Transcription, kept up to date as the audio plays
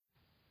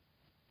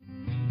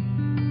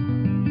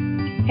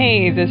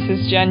Hey, this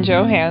is Jen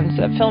Johans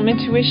at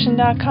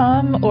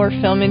filmintuition.com or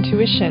Film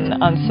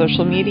Intuition on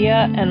social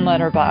media and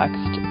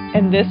Letterboxd.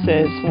 And this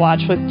is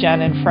Watch with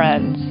Jen and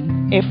Friends.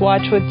 If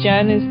Watch with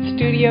Jen is the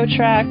studio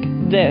track,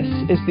 this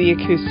is the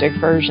acoustic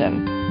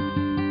version.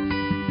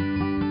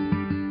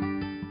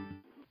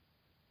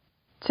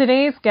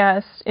 Today's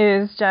guest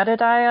is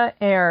Jedediah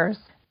Ayers,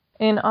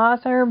 an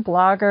author,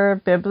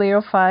 blogger,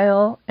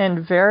 bibliophile,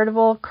 and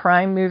veritable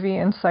crime movie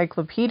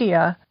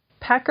encyclopedia.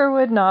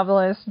 Peckerwood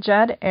novelist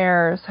Jed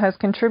Ayers has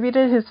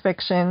contributed his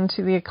fiction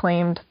to the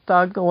acclaimed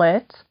Thug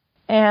Lit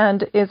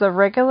and is a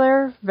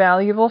regular,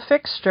 valuable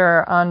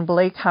fixture on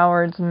Blake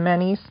Howard's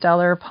many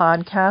stellar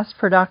podcast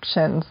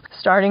productions,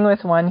 starting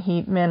with One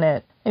Heat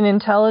Minute. An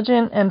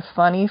intelligent and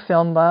funny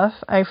film buff,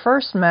 I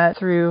first met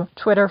through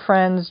Twitter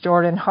friends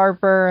Jordan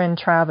Harper and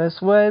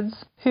Travis Woods,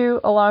 who,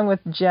 along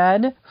with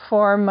Jed,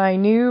 form my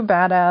new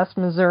badass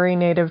Missouri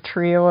native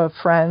trio of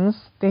friends.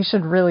 They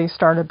should really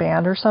start a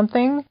band or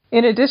something.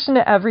 In addition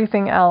to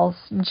everything else,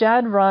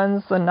 Jed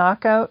runs the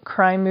knockout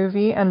crime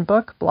movie and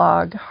book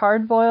blog,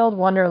 Hardboiled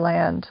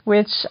Wonderland,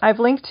 which I've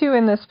linked to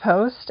in this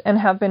post and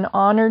have been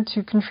honored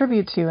to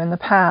contribute to in the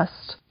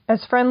past.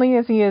 As friendly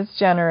as he is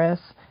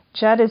generous,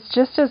 Jed is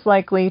just as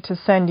likely to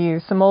send you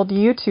some old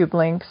YouTube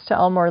links to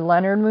Elmore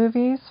Leonard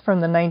movies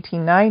from the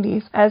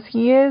 1990s as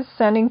he is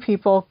sending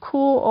people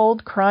cool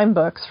old crime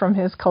books from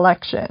his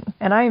collection.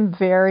 And I am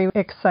very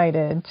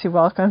excited to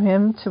welcome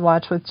him to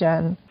Watch with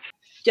Jen.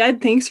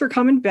 Jed, thanks for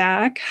coming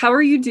back. How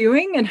are you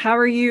doing, and how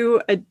are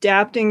you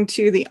adapting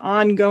to the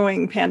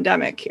ongoing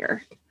pandemic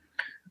here?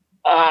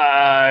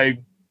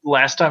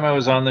 Last time I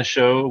was on the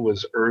show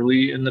was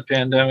early in the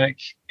pandemic,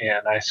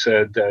 and I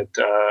said that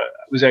I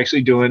was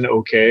actually doing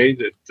okay,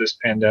 that this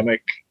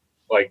pandemic,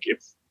 like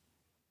if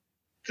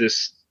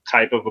this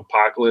type of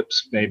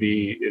apocalypse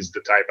maybe is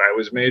the type I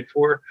was made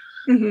for.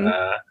 Mm-hmm.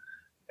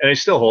 And I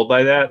still hold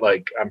by that.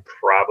 Like, I'm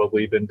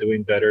probably been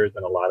doing better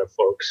than a lot of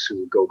folks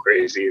who go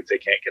crazy if they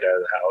can't get out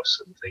of the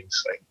house and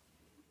things. Like,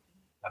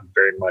 I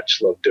very much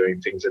love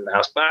doing things in the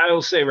house. But I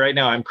will say right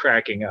now I'm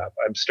cracking up.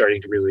 I'm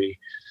starting to really...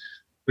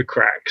 The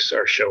cracks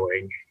are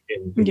showing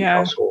in the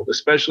household,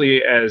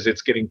 especially as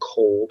it's getting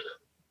cold.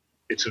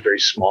 It's a very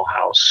small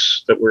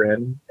house that we're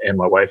in, and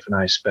my wife and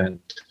I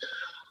spent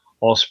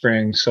all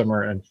spring,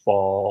 summer, and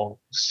fall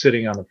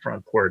sitting on the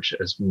front porch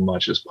as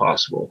much as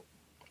possible.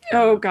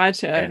 Oh,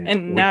 gotcha.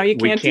 And now you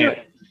can't do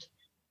it.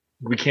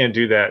 We can't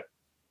do that.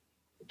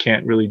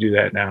 Can't really do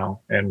that now,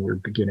 and we're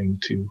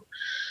beginning to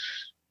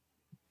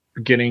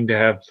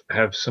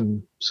have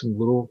some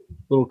little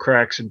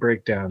cracks and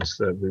breakdowns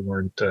that we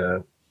weren't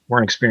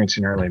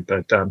experiencing early.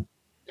 But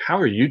how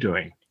are you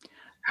doing?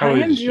 How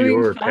is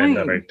your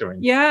pandemic doing?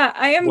 Yeah,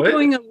 I am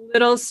going a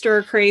little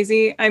stir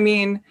crazy. I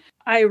mean,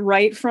 I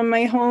write from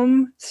my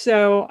home,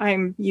 so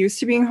I'm used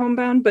to being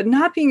homebound, but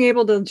not being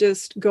able to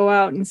just go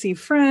out and see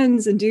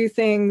friends and do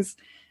things.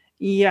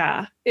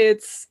 Yeah,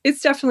 it's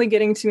definitely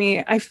getting to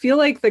me. I feel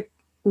like the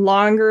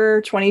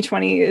longer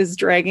 2020 is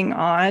dragging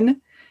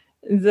on,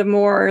 the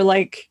more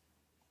like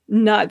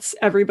nuts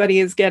everybody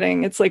is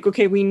getting. It's like,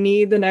 okay, we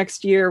need the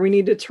next year. We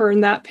need to turn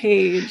that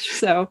page.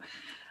 So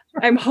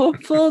I'm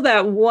hopeful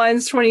that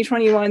once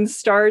 2021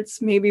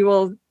 starts, maybe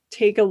we'll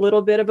take a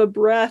little bit of a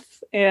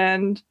breath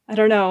and, I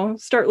don't know,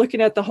 start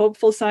looking at the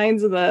hopeful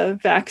signs of the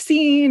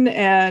vaccine.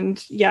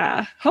 And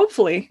yeah,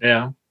 hopefully.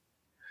 Yeah.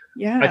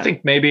 Yeah. I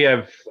think maybe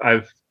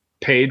I've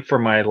paid for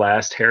my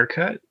last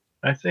haircut.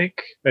 I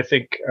think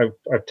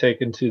I've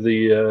taken to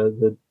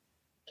the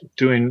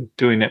doing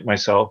it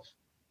myself.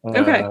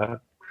 Okay.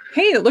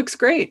 Hey, it looks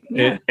great.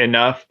 Yeah.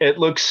 Enough. It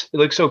looks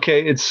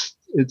okay. It's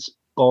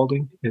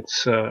balding.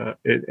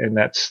 And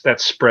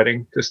that's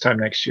spreading this time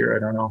next year. I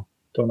don't know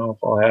if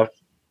I'll have.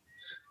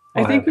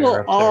 I think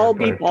we'll all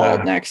be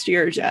bald next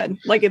year, Jed.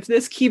 Like, if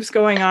this keeps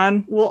going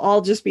on, we'll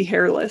all just be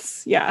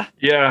hairless. Yeah.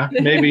 Yeah,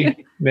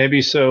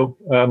 maybe so.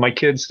 My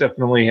kids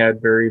definitely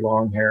had very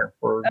long hair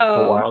for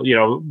a while. You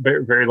know,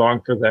 very, very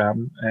long for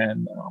them,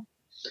 and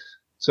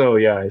so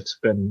yeah, it's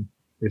been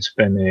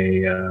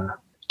a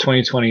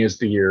 2020 is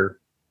the year.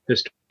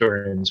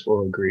 Historians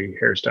will agree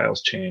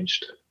hairstyles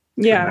changed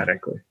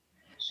dramatically.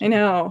 I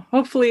know.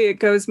 Hopefully it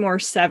goes more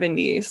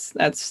 70s.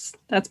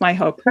 That's my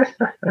hope.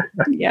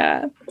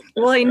 Yeah.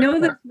 Well, I know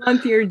this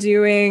month you're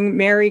doing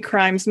Merry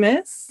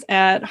Crimesmas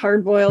at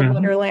Hardboiled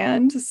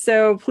Wonderland.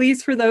 So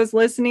please, for those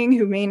listening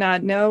who may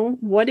not know,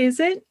 what is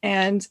it?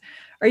 And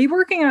are you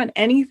working on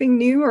anything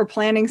new or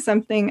planning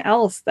something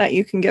else that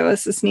you can give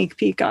us a sneak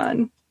peek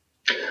on?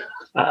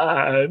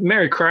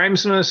 Merry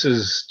Crimesmas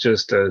is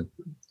just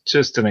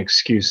an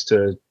excuse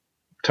to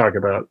talk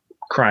about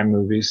crime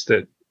movies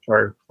that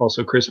are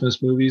also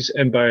Christmas movies.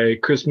 And by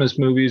Christmas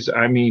movies,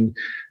 I mean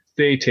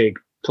they take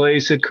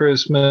place at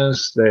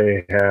Christmas.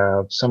 They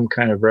have some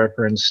kind of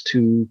reference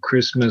to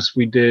Christmas.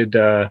 We did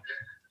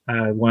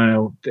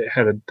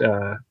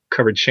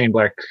covered Shane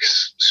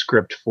Black's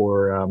script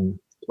for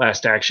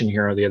Last Action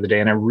Hero the other day,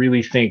 and I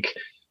really think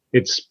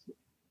it's,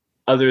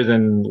 other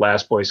than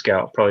Last Boy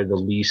Scout, probably the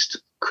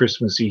least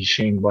Christmassy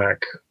Shane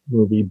Black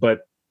movie.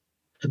 But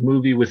the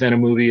movie within a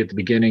movie, at the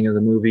beginning of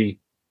the movie,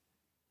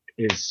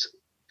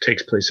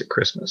 takes place at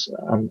Christmas.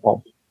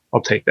 I'll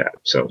take that.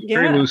 So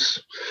Yeah.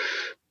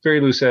 very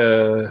loose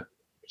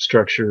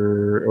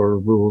structure or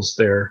rules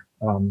there.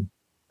 I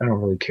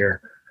don't really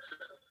care.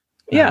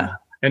 Yeah.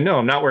 And no,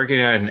 I'm not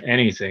working on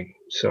anything.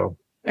 So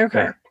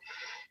okay. There.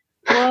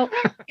 Well,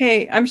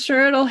 hey, I'm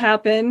sure it'll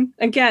happen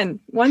again.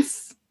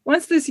 Once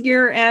this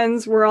year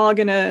ends,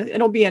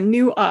 it'll be a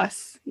new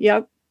us.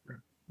 Yep.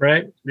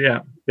 Right.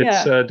 Yeah.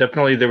 It's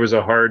definitely, there was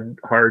a hard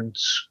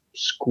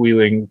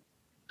squealing,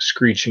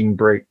 screeching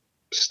break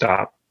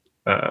stop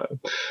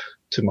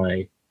to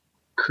my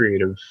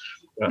creative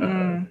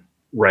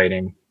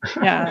writing.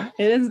 Yeah,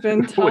 it has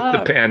been tough with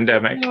the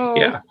pandemic. Oh.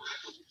 Yeah.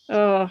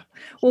 Oh,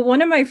 well,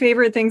 one of my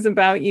favorite things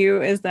about you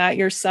is that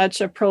you're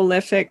such a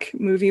prolific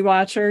movie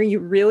watcher. You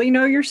really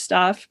know your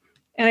stuff.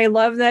 And I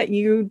love that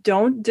you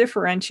don't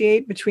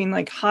differentiate between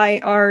like high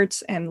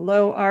art and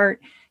low art.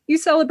 You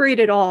celebrate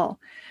it all.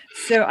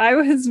 So I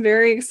was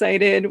very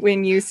excited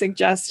when you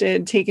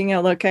suggested taking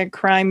a look at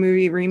crime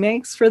movie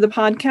remakes for the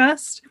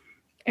podcast.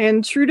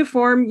 And true to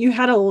form, you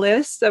had a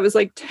list that was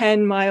like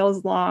 10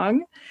 miles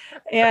long.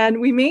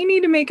 And we may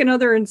need to make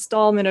another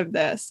installment of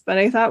this, but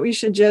I thought we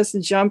should just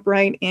jump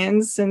right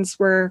in since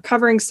we're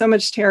covering so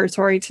much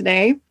territory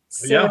today.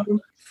 So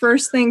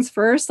First things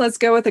first, let's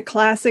go with a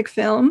classic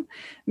film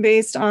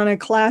based on a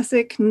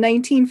classic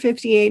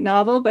 1958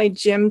 novel by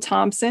Jim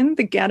Thompson,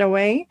 The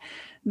Getaway.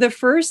 The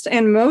first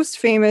and most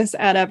famous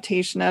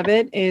adaptation of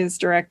it is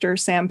director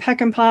Sam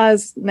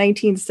Peckinpah's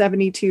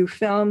 1972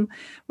 film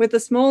with the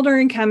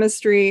smoldering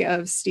chemistry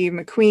of Steve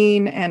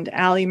McQueen and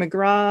Ali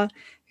MacGraw,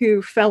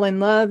 who fell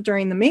in love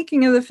during the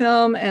making of the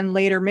film and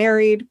later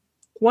married.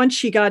 Once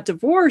she got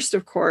divorced,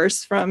 of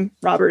course, from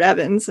Robert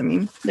Evans. I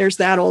mean, there's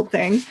that old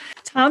thing.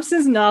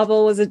 Thompson's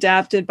novel was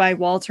adapted by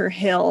Walter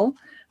Hill,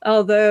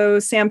 although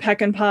Sam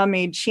Peckinpah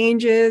made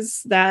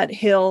changes that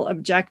Hill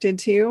objected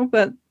to.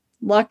 But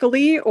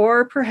luckily,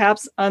 or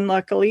perhaps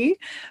unluckily,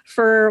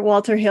 for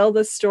Walter Hill,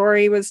 the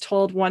story was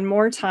told one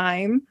more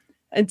time,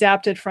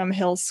 adapted from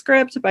Hill's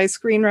script by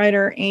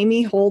screenwriter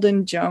Amy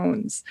Holden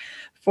Jones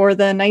for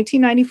the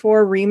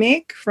 1994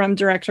 remake from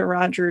director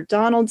Roger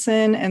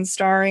Donaldson and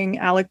starring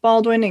Alec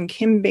Baldwin and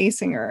Kim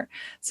Basinger.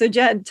 So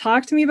Jed,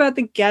 talk to me about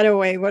The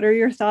Getaway. What are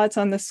your thoughts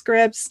on the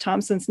scripts,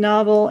 Thompson's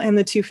novel, and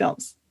the two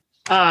films?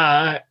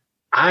 I'm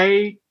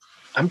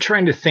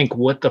trying to think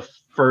what the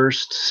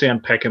first Sam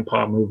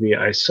Peckinpah movie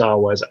I saw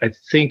was. I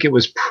think it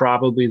was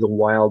probably The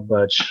Wild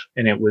Bunch,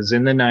 and it was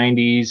in the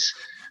 90s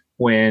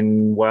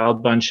when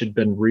Wild Bunch had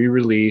been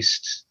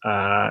re-released,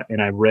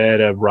 and I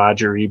read a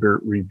Roger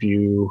Ebert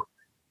review,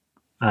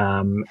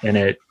 and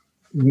it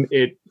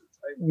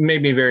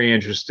made me very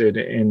interested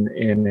in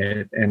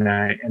it, and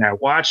I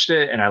watched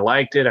it and I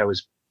liked it. I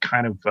was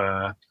kind of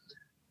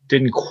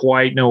didn't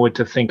quite know what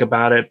to think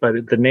about it,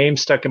 but the name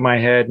stuck in my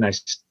head, and I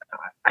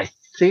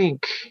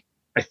think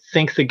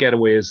The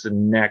Getaway is the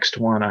next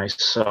one I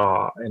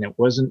saw, and it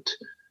wasn't.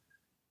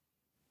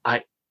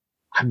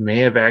 I may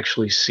have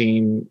actually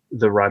seen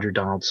the Roger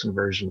Donaldson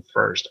version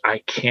first. I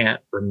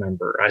can't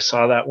remember. I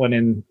saw that one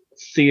in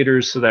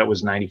theaters, so that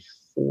was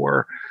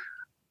 94.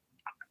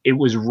 It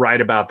was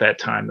right about that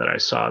time that I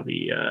saw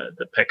the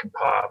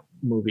Peckinpah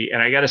movie,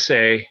 and I got to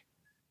say,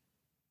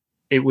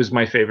 it was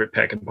my favorite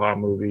Peckinpah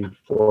movie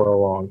for a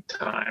long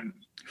time.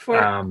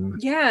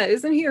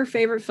 Isn't he your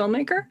favorite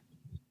filmmaker?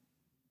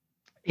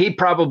 He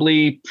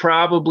probably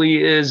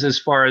is, as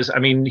far as, I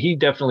mean, he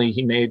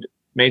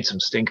made some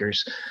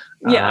stinkers.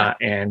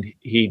 And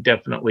he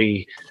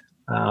definitely,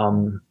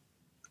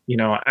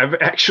 I've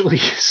actually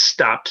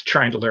stopped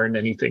trying to learn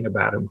anything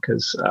about him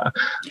because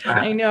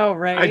I know,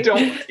 right? I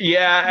don't.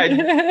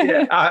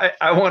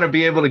 I want to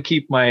be able to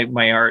keep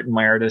my art and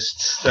my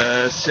artists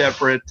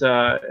separate.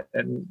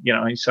 And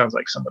he sounds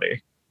like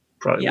somebody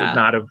probably would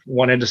not have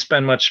wanted to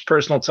spend much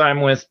personal time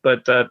with.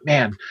 But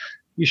man,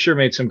 you sure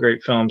made some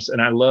great films,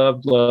 and I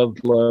love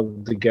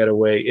The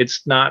Getaway.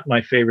 It's not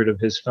my favorite of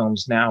his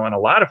films now, and a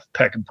lot of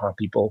Peckinpah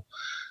people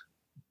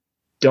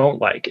don't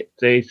like it.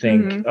 They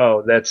think,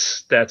 oh,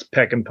 that's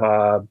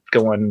Peckinpah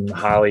going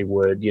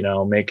Hollywood,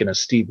 making a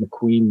Steve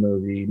McQueen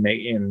movie,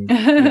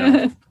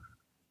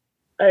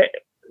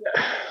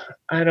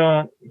 I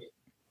don't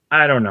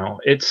know.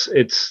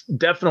 It's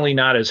definitely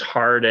not as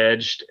hard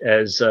edged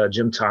as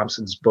Jim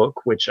Thompson's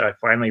book, which I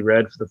finally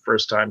read for the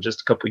first time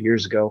just a couple of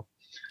years ago.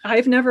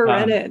 I've never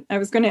read it. I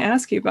was going to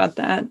ask you about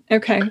that.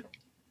 Okay.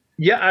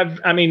 Yeah,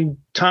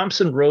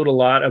 Thompson wrote a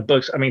lot of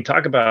books. I mean,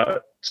 talk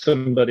about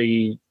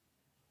somebody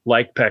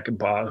like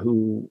Peckinpah,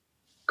 who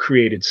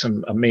created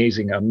some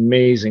amazing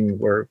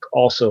work,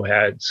 also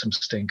had some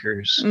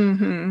stinkers.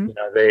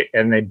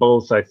 They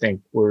both, I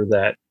think, were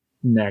that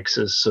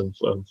nexus of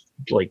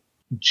like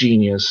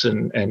genius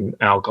and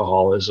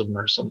alcoholism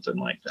or something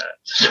like that.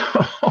 So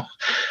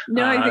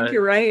no, I think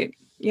you're right.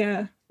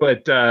 Yeah.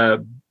 But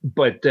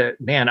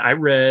man, I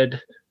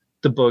read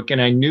the book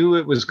and I knew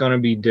it was going to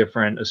be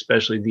different,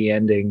 especially the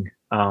ending.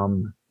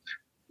 The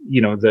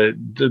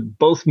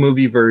both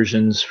movie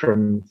versions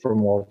from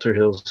Walter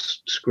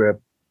Hill's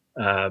script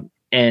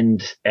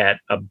end at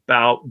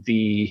about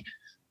the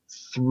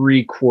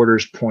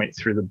 3/4 point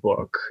through the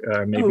book,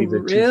 maybe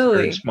the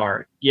really? 2/3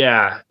 mark.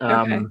 Yeah.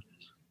 Okay.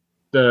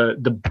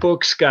 The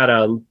book's got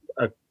a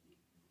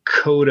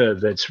coda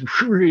that's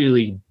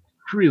really,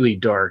 really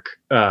dark,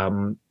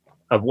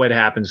 of what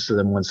happens to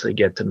them once they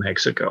get to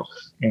Mexico.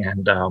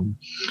 And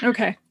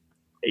Okay.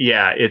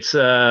 yeah, it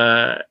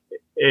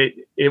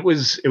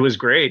was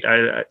great.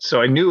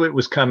 So I knew it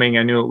was coming.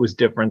 I knew it was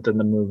different than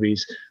the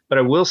movies. But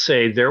I will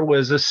say there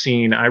was a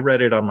scene. I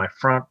read it on my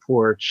front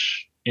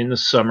porch in the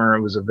summer.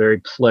 It was a very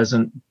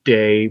pleasant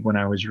day when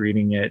I was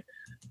reading it.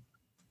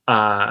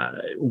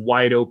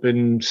 Wide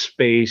open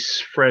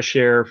space, fresh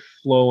air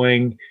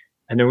flowing.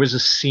 And there was a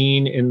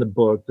scene in the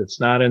book that's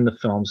not in the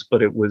films,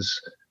 but it was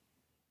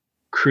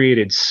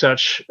created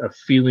such a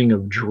feeling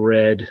of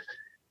dread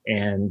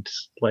and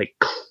like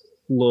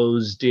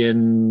closed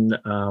in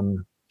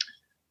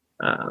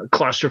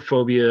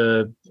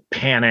claustrophobia,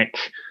 panic,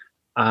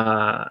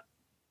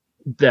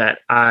 that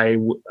I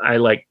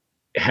like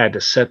had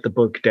to set the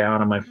book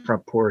down on my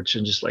front porch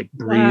and just like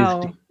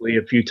breathe deeply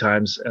a few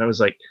times. And I was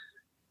like,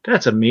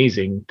 that's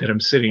amazing that I'm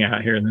sitting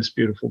out here in this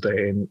beautiful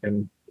day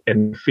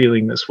and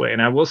feeling this way.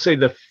 And I will say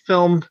the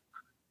film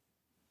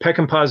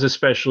Peckinpah's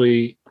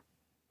especially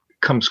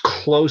comes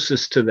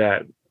closest to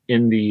that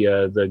in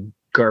the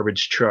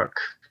garbage truck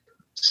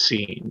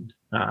scene.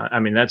 I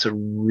mean, that's a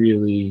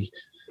really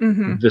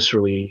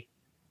viscerally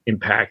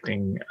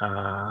impacting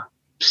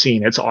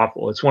scene. It's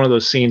awful. It's one of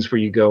those scenes where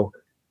you go,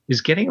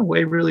 is getting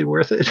away really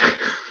worth it?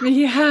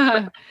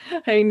 Yeah,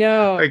 I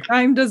know. Like,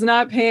 crime does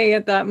not pay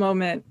at that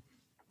moment.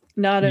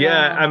 Not at all.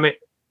 Yeah, I mean,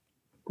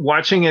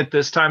 watching it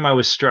this time, I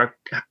was struck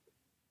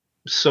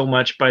so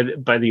much by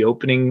the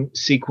opening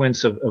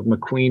sequence of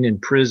McQueen in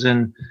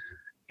prison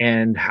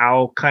and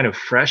how kind of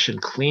fresh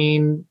and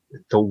clean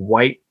the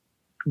white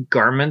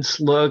garments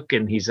look,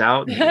 and he's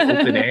out in the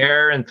open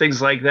air and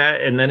things like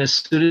that. And then as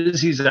soon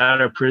as he's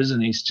out of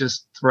prison, he's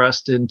just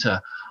thrust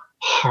into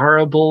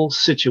horrible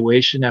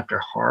situation after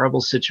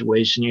horrible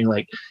situation. You're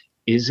like,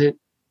 is it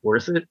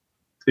worth it?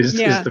 Is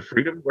the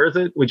freedom worth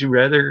it? Would you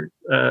rather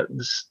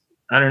this,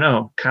 I don't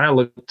know, kind of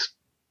looked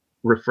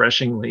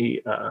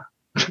refreshingly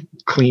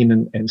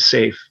clean and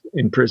safe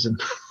in prison.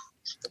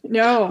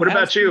 No. What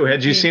about you?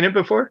 Had you seen it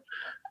before?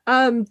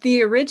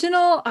 The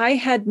original, I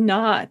had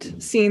not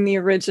seen the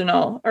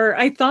original, or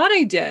I thought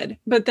I did,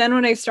 but then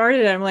when I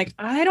started it, I'm like,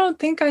 I don't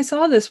think I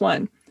saw this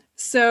one.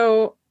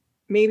 So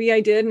maybe I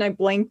did and I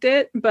blanked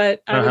it,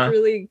 but I was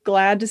really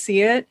glad to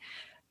see it.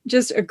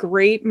 Just a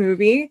great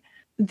movie.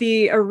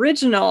 The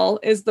original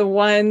is the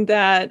one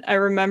that I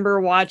remember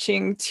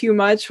watching too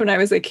much when I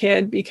was a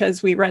kid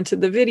because we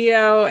rented the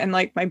video and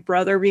like my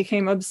brother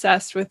became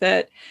obsessed with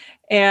it.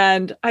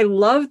 And I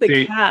love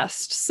the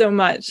cast so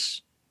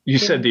much. You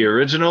said the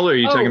original, or are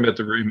you talking about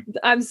the remake?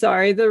 I'm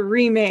sorry, the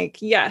remake.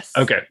 Yes.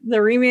 Okay.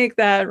 The remake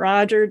that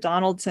Roger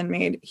Donaldson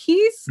made.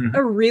 He's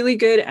a really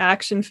good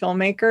action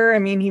filmmaker. I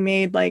mean, he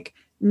made like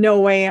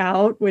No Way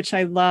Out, which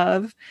I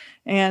love.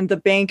 And The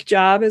Bank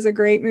Job is a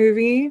great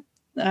movie.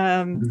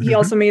 He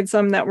also made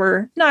some that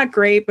were not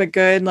great, but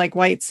good, like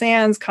White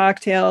Sands,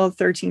 Cocktail,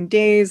 13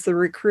 Days, The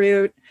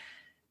Recruit.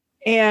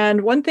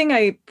 And one thing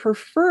I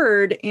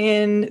preferred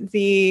in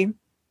the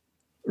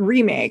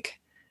remake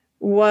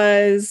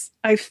was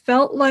I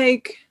felt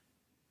like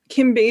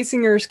Kim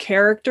Basinger's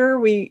character,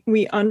 we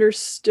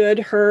understood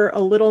her a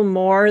little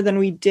more than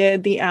we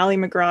did the Ally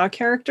McGraw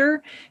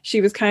character.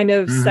 She was kind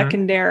of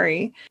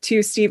secondary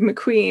to Steve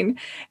McQueen.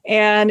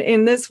 And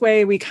in this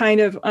way, we kind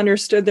of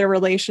understood their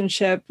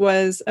relationship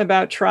was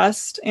about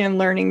trust and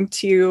learning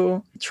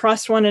to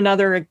trust one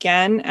another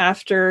again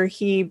after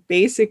he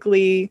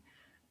basically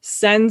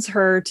sends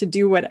her to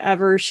do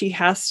whatever she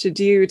has to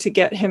do to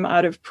get him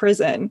out of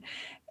prison.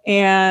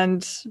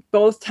 And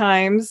both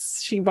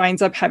times she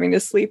winds up having to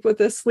sleep with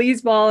a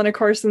sleazeball. And of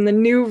course, in the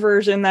new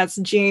version, that's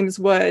James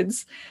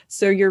Woods.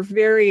 So you're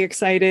very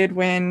excited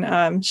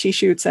when she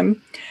shoots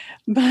him.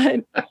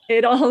 But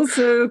it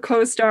also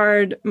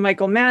co-starred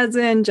Michael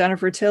Madsen,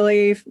 Jennifer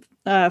Tilly,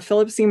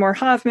 Philip Seymour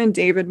Hoffman,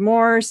 David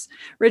Morse,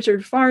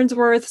 Richard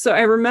Farnsworth. So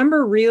I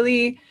remember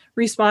really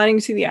responding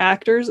to the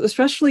actors,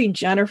 especially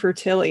Jennifer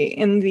Tilly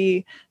in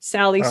the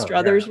Sally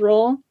Struthers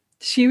role.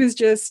 She was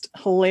just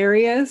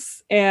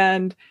hilarious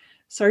and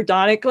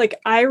sardonic. Like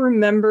I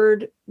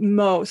remembered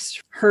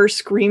most her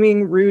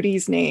screaming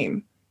Rudy's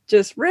name,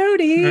 just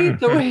Rudy.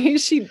 The way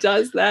she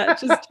does that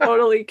just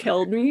totally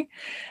killed me.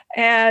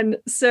 And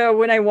so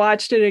when I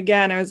watched it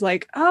again, I was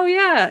like, oh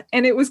yeah.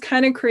 And it was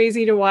kind of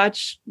crazy to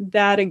watch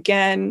that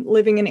again,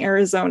 living in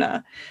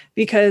Arizona,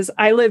 because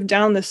I live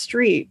down the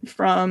street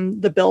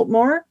from the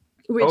Biltmore,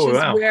 which is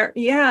where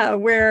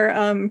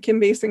Kim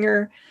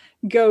Basinger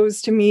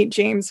goes to meet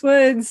James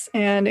Woods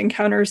and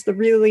encounters the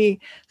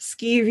really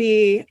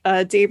skeevy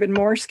David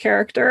Morse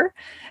character.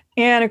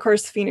 And of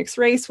course, Phoenix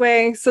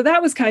Raceway. So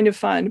that was kind of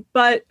fun.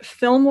 But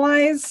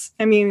film-wise,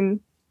 I mean,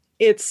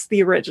 it's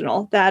the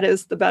original. That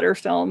is the better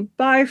film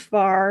by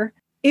far.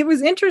 It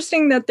was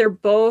interesting that they're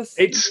both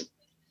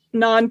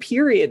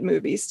non-period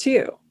movies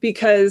too,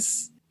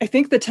 because I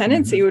think the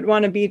tendency would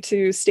want to be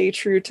to stay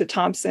true to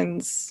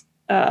Thompson's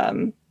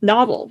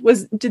novel.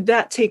 Did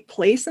that take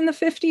place in the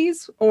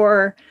 50s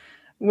or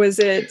was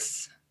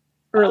it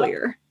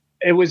earlier?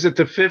 It was at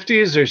the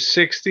 50s or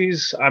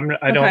 60s.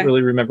 I don't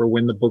really remember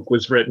when the book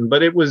was written,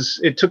 but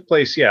it took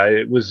place. Yeah,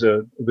 it was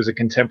a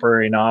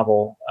contemporary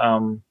novel.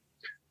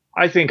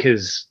 I think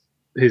his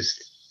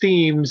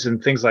themes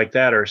and things like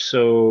that are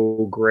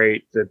so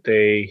great that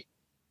they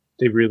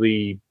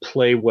really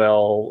play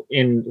well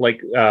in,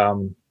 like,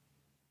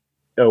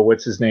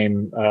 what's his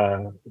name?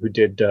 Who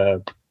did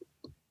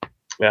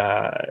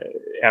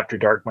After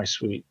Dark, My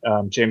Sweet,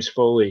 James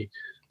Foley.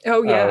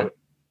 Oh yeah.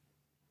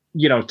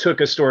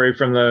 Took a story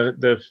from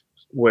the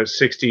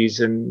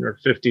 60s or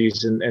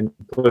 50s and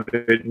put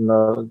it in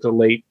the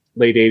late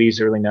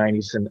 80s, early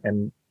 90s,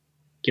 and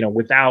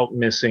without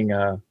missing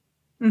a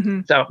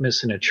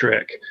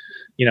trick.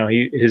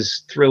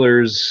 His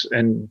thrillers,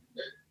 and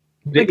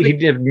he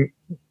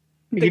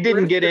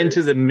didn't get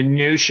into the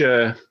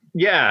minutia.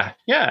 Yeah,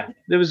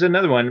 there was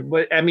another one,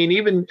 but I mean,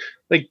 even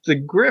like the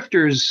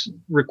Grifters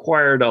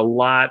required a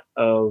lot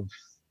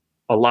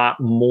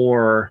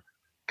more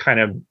kind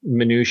of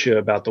minutia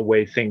about the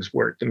way things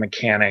work, the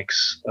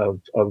mechanics of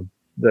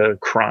the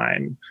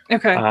crime.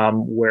 Okay.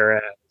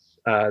 Whereas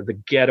The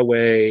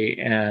Getaway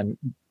and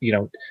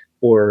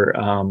or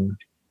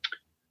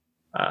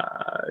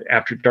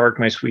After Dark,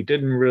 My Sweet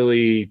didn't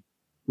really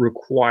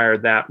require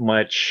that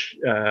much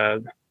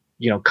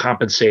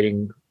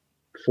compensating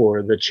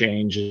for the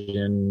change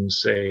in,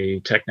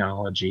 say,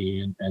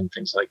 technology and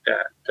things like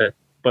that.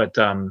 But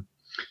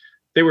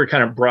they were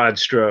kind of broad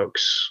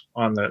strokes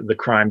on the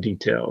crime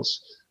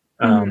details.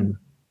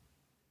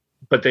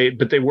 But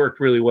they worked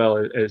really well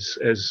as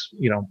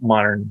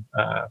modern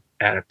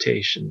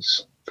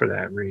adaptations for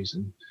that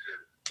reason.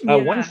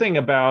 One thing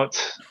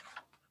about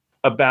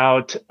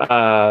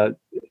the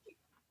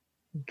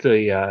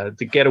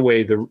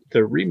Getaway,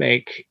 the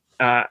remake,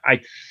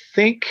 I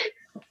think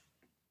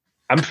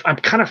I'm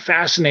kind of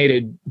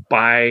fascinated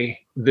by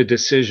the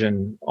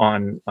decision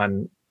on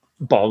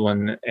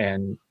Baldwin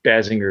and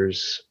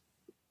Basinger's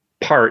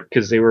part,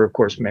 because they were, of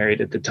course,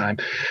 married at the time,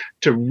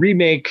 to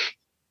remake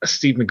a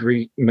Steve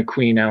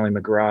McQueen, Ally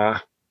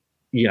McGraw,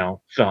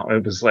 film.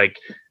 It was like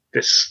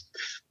this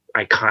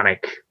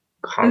iconic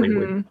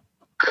Hollywood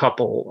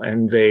couple,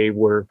 and they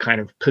were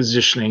kind of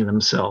positioning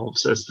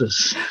themselves as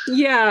this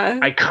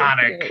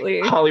iconic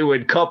definitely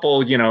Hollywood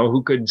couple,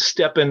 who could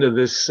step into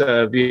this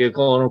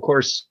vehicle. And of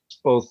course,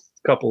 both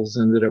couples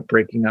ended up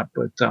breaking up.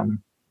 But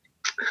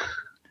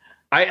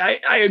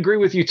I agree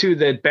with you too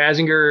that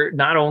Basinger,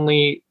 not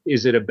only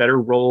is it a better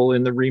role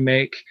in the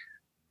remake,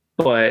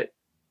 but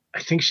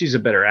I think she's a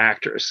better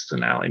actress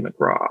than Ally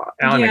McGraw.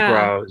 Ally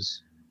McGraw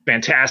is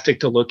fantastic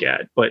to look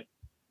at, but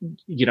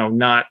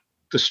not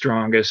the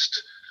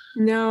strongest.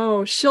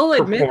 No, she'll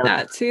admit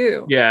that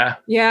too. Yeah.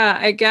 Yeah.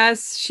 I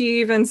guess she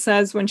even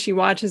says when she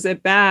watches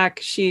it back,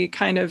 she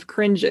kind of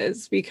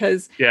cringes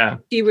because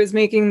she was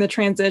making the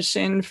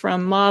transition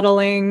from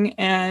modeling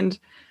and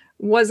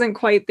wasn't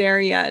quite there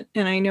yet.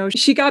 And I know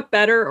she got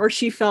better, or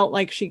she felt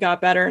like she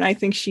got better. And I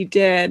think she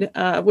did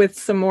with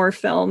some more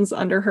films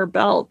under her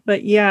belt.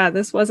 But yeah,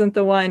 this wasn't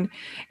the one.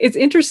 It's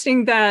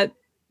interesting that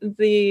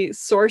the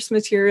source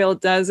material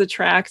does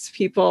attract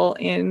people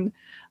in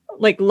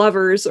like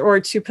lovers,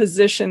 or to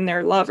position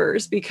their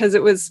lovers, because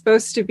it was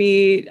supposed to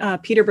be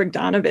Peter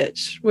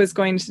Bogdanovich was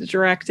going to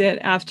direct it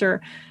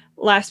after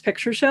Last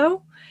Picture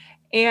Show.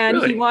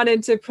 And he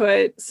wanted to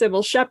put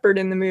Sybil Shepherd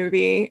in the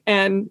movie.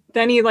 And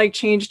then he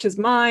changed his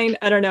mind.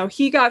 I don't know.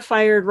 He got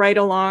fired right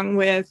along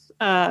with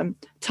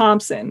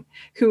Thompson,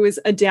 who was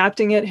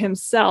adapting it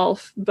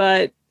himself,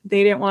 but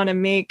they didn't want to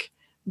make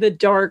the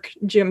dark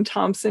Jim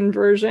Thompson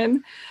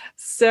version.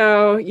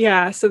 So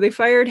so they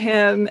fired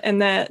him.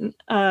 And then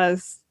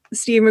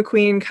Steve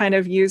McQueen kind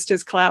of used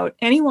his clout,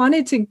 and he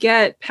wanted to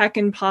get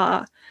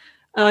Peckinpah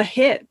a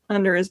hit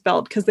under his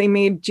belt because they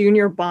made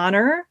Junior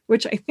Bonner,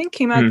 which I think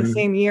came out the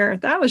same year.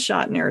 That was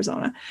shot in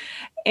Arizona.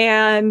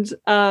 And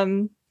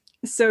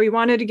so he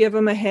wanted to give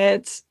him a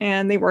hit,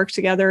 and they worked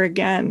together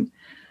again.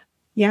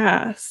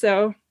 Yeah.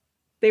 So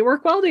they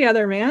work well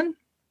together, man.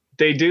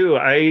 They do.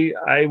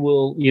 I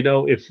will,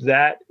 if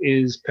that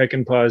is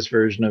Peckinpah's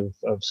version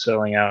of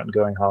selling out and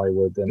going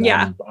Hollywood, then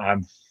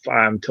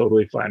I'm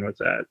totally fine with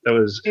that. That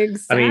was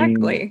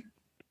exactly.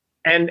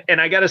 And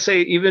I got to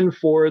say, even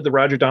for the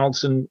Roger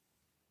Donaldson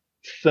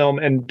film,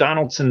 and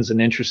Donaldson's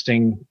an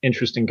interesting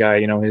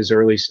guy. His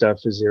early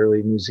stuff, his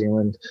early New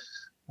Zealand.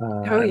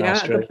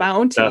 The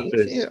Bounty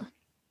too.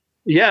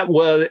 Yeah,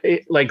 well,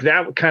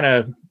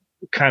 that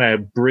kind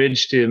of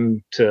bridged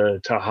him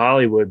to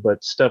Hollywood,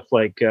 but stuff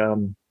like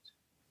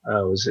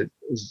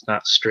it's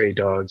not Stray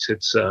Dogs.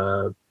 It's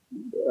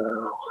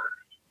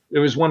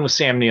there was one with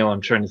Sam Neill.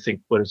 I'm trying to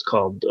think what it's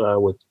called,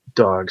 with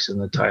dogs in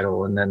the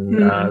title. And then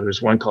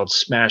there's one called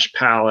Smash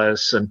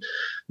Palace. And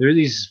there are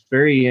these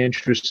very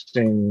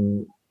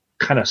interesting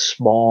kind of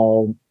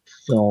small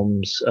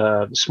films,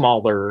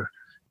 smaller,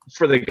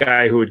 for the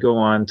guy who would go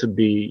on to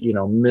be,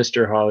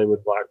 Mr.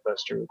 Hollywood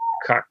blockbuster with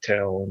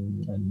Cocktail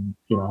and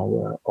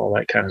all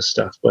that kind of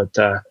stuff. But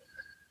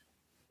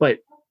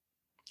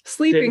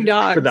Sleeping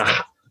Dogs. For the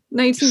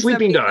 1977.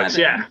 Sleeping Dogs,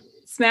 yeah.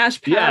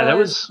 Smash Palace, yeah, that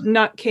was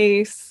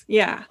Nutcase.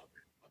 Yeah.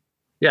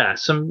 Yeah,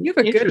 some You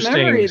have a good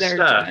memory there,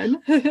 stuff.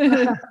 Jen.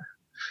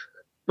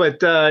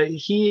 But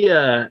he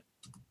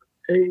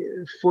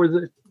for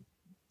the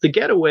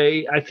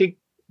Getaway, I think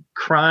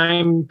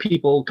crime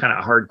people, kind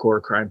of hardcore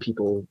crime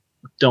people,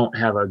 don't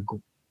have a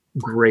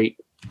great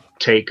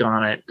take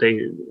on it.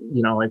 They,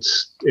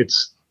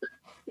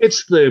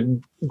 it's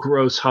the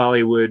gross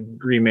Hollywood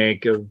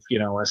remake of,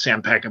 a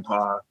Sam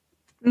Peckinpah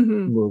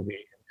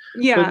movie.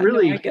 Yeah, but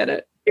really, no, I get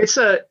it. It's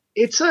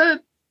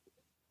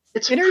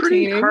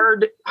pretty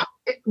hard,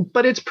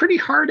 but it's pretty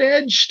hard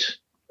edged.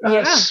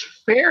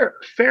 Fair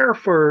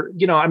for,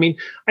 I mean,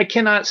 I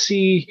cannot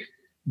see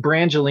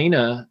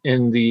Brangelina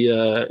in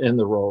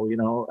the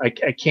role. I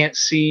can't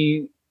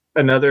see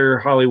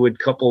another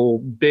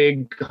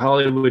big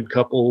Hollywood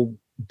couple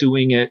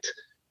doing it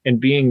and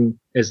being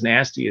as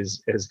nasty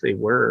as they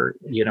were.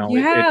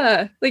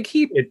 Like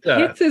he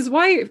hits his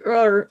wife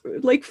or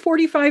like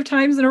 45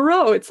 times in a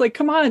row. It's like,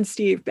 come on,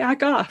 Steve,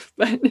 back off.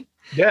 But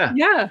yeah,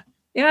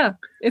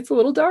 it's a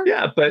little dark.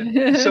 Yeah, but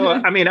so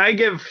I mean, I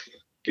give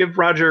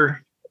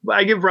Roger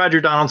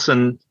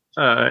Donaldson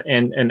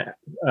and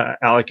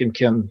Alec and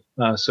Kim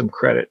some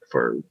credit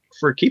for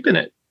keeping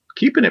it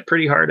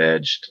pretty hard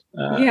edged.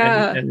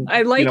 And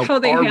I like how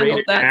they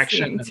handled that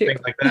action scene too. And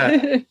things like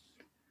that.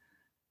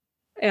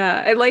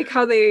 Yeah, I like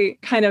how they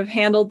kind of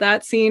handled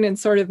that scene and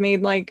sort of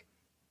made like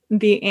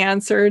the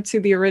answer to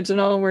the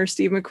original, where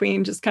Steve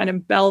McQueen just kind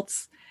of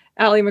belts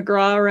Ally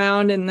McGraw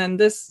around, and then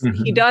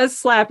he does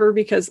slap her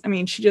because, I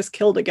mean, she just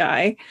killed a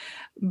guy,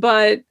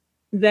 but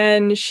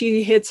then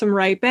she hits him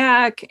right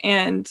back.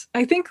 And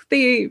I think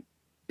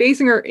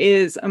Basinger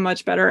is a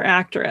much better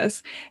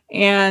actress,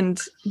 and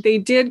they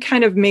did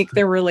kind of make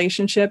their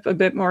relationship a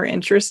bit more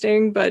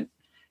interesting, but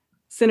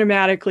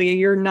cinematically,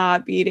 you're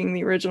not beating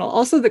the original.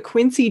 Also, the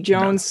Quincy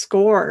Jones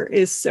score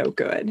is so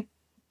good.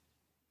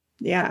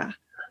 Yeah.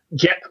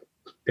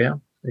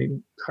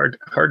 Hard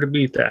to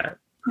beat that.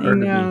 I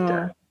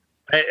know.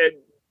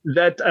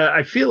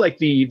 I feel like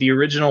the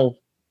original,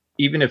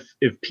 even if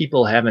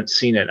people haven't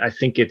seen it, I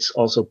think it's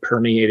also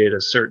permeated a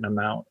certain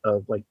amount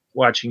of, like,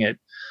 watching it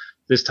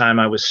this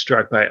time. I was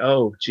struck by,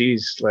 oh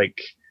geez,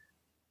 like,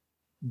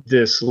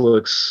 this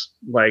looks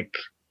like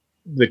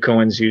the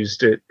Coens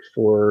used it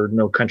for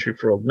No Country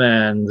for Old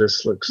Men.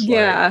 This looks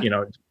like,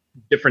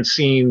 different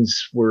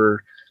scenes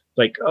were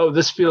like, oh,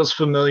 this feels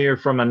familiar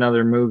from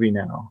another movie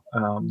now.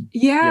 I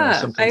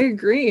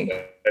agree.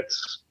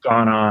 That's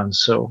gone on.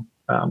 So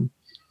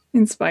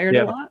inspired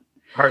a lot.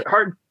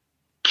 Hard.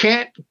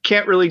 Can't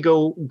really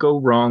go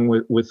wrong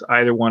with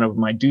either one of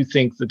them. I do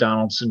think the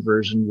Donaldson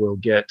version will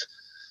get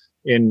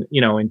in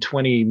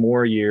 20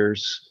 more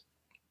years.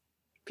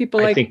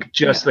 I think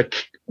just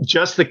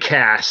the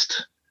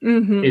cast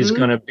is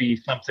going to be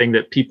something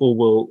that people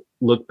will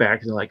look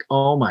back and like,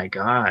 oh my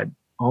God,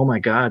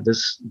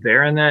 this,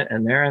 they're in that,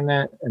 and they're in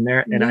that, and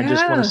they're, and I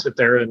just want to sit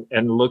there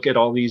and look at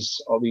all these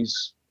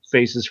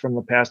faces from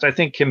the past. I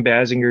think Kim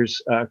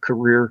Basinger's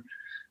career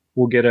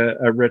will get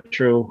a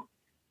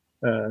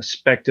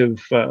retrospective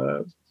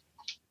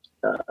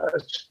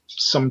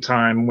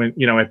sometime when,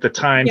 at the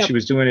time she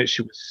was doing it,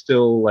 she was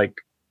still like,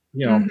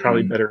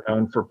 probably better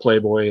known for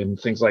Playboy and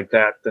things like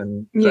that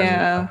than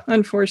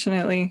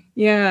unfortunately.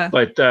 Yeah.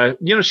 But,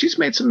 she's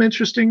made some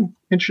interesting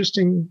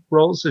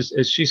roles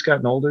as she's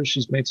gotten older.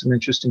 She's made some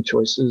interesting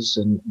choices,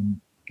 and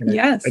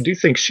I do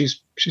think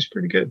she's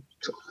pretty good.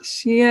 So.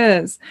 She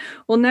is.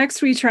 Well,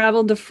 next we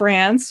traveled to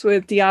France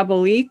with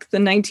Diabolique, the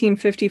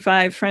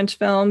 1955 French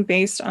film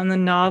based on the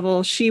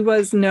novel She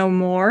Was No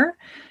More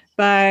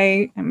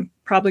by, I'm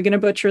probably going to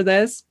butcher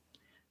this,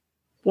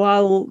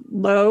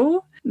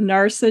 Boileau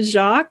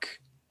Narcejac,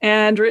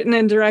 and written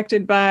and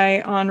directed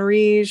by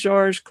Henri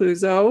Georges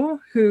Clouzot,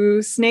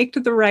 who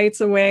snaked the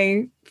rights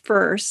away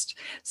first.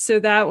 So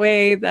that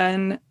way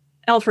then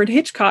Alfred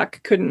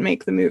Hitchcock couldn't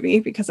make the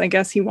movie because I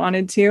guess he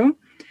wanted to.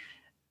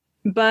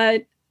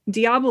 But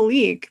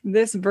Diabolique,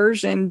 this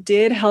version,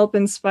 did help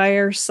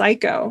inspire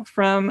Psycho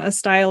from a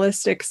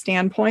stylistic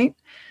standpoint.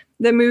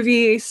 The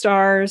movie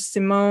stars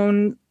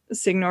Simone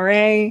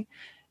Signoret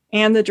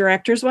and the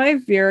director's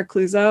wife, Vera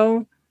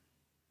Clouzot.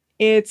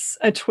 It's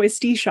a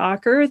twisty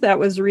shocker that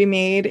was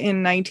remade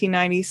in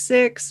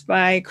 1996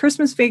 by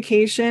Christmas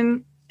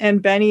Vacation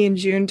and Benny and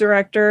June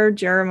director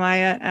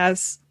Jeremiah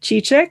S.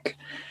 Chichik,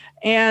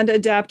 and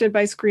adapted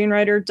by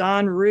screenwriter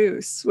Don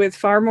Roos, with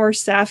far more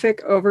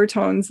sapphic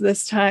overtones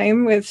this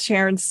time, with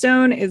Sharon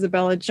Stone,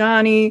 Isabella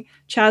Gianni,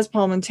 Chaz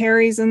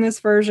Palminteri's in this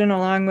version,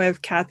 along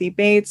with Kathy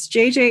Bates,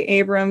 J.J.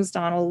 Abrams,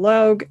 Donald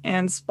Logue,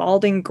 and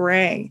Spalding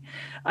Gray.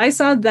 I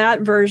saw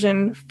that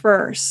version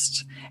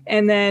first,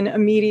 and then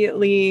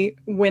immediately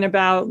went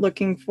about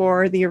looking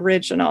for the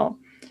original.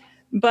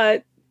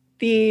 But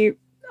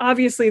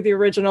obviously the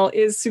original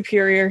is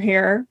superior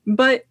here.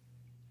 But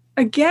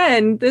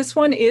again, this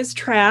one is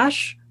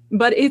trash,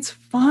 but it's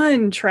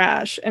fun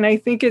trash. And I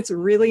think it's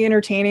really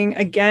entertaining.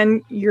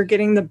 Again, you're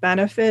getting the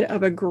benefit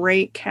of a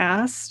great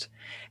cast.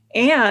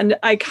 And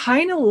I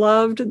kind of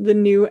loved the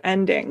new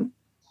ending.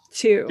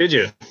 too. Did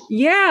you?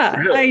 Yeah,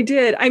 Really? I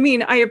did. I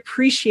mean, I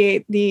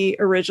appreciate the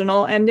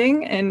original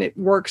ending, and it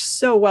works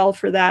so well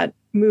for that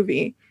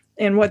movie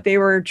and what they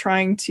were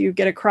trying to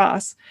get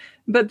across.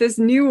 But this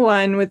new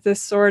one with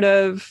this sort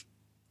of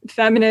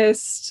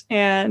feminist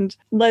and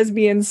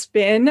lesbian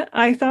spin,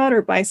 I thought,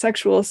 or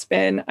bisexual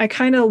spin, I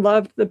kind of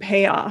loved the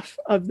payoff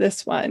of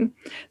this one.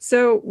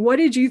 So, what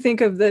did you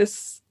think of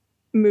this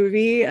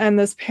movie and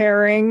this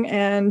pairing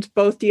and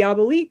both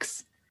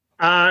Diaboliques?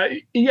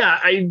 Yeah,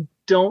 I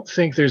don't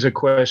think there's a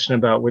question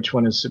about which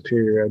one is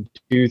superior. I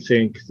do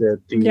think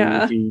that the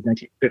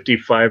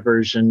 1955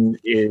 version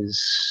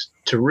is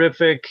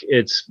terrific.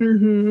 It's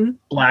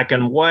black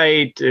and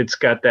white. It's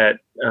got that,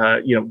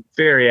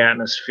 very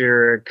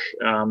atmospheric.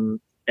 And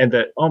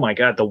oh my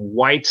God, the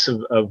whites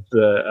of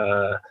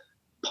the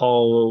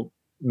Paul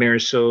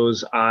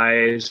Meursault's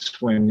eyes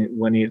when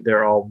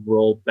they're all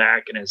rolled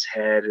back in his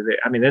head.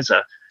 I mean, it's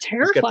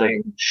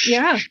terrifying.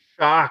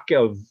 Shock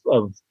of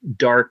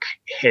dark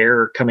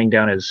hair coming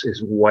down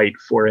his white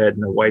forehead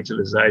and the whites of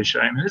his eyes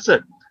shine. I mean,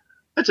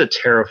 that's a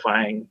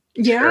terrifying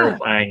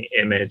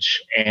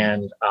image.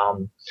 And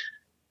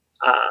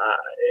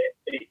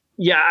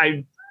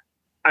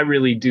I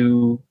really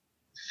do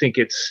think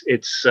it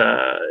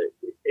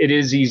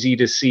is easy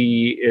to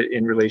see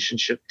in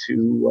relationship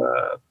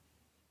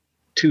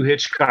to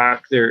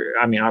Hitchcock. They're,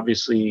 I mean,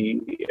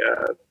 obviously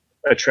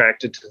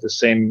attracted to the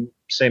same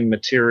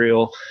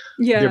material.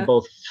 Yeah. They're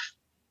both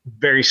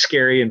very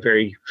scary and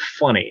very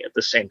funny at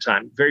the same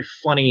time. Very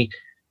funny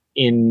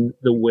in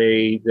the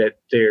way that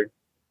they're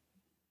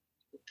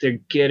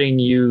getting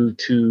you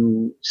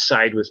to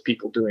side with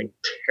people doing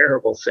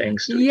terrible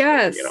things to each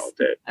other,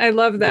 that I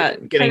love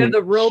that. Kind of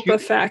the rope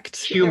effect.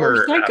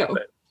 Humor out of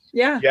it.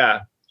 Yeah.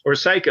 Or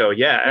Psycho.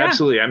 Yeah,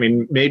 absolutely. I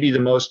mean, maybe the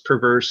most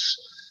perverse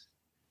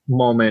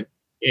moment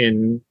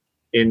in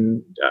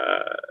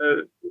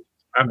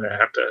I'm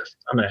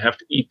gonna have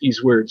to eat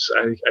these words.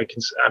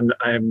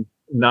 I'm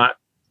not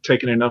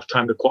taking enough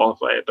time to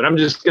qualify it, but I'm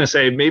just gonna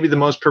say maybe the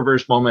most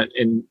perverse moment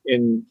in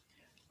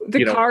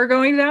the car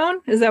going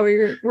down. Is that where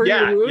you're? Where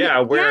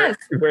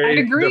I'd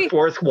agree. The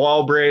fourth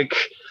wall break.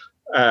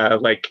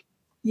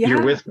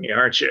 You're with me,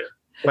 aren't you?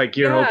 Like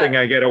you're hoping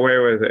I get away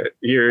with it.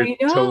 You're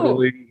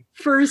totally.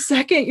 For a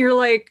second, you're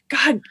like,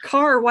 God,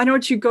 car, why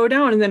don't you go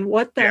down? And then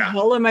what the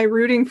hell am I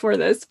rooting for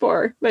this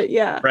for? But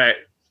right.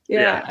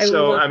 Yeah.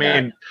 So I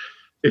mean,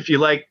 if you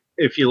like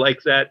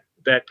that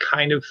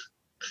kind of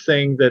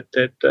thing that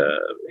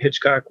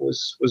Hitchcock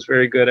was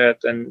very good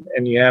at,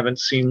 and you haven't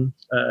seen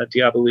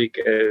Diabolique,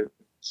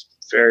 it's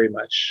very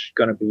much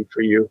going to be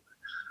for you.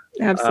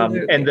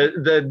 Absolutely. And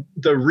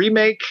the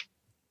remake,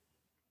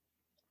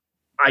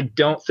 I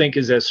don't think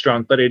is as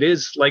strong, but it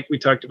is, like we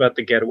talked about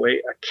The Getaway,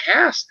 a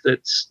cast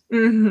that's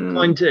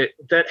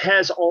that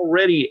has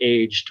already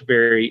aged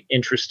very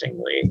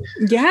interestingly.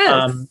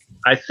 Yes.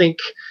 I think,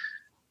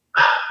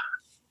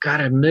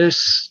 God, I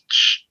miss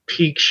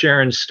peak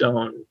Sharon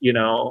Stone.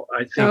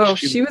 I think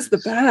she was the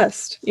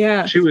best.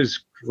 Yeah, she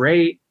was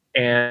great,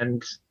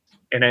 and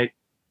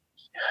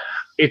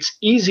it's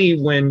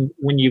easy when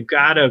you've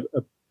got a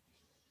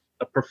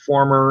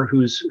performer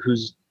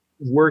who's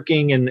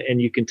working and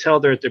you can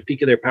tell they're at the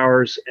peak of their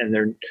powers,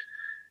 and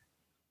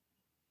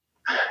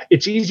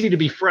it's easy to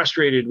be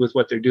frustrated with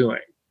what they're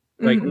doing.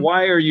 Like,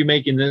 why are you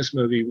making this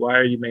movie? Why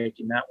are you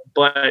making that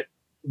one? But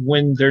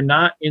when they're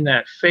not in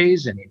that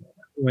phase anymore,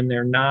 when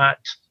they're not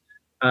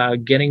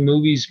getting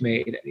movies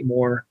made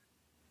anymore,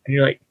 and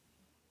you're like,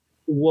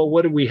 well,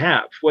 what do we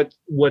have?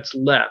 What's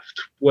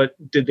left? What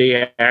did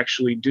they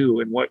actually do?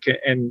 And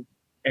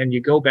and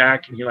you go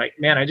back and you're like,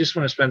 man, I just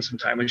want to spend some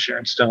time with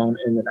Sharon Stone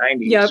in the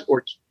 90s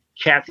or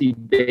Kathy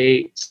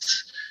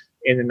Bates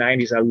in the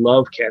 90s. I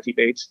love Kathy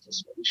Bates in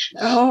this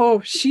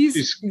movie.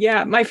 She's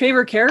my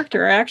favorite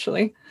character,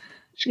 actually.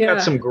 She's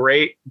got some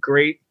great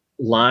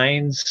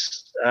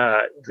lines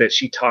that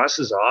she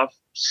tosses off.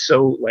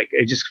 So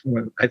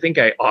I think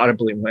I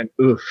audibly went,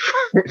 oof.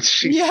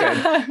 She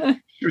said,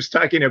 she was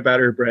talking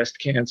about her breast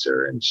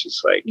cancer, and she's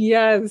like,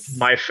 yes,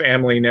 my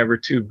family, never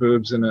two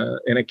boobs in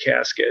a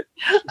casket.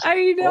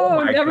 I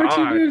know, never God.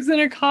 Two boobs in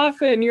a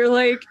coffin. You're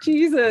like,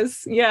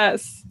 Jesus.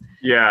 Yes.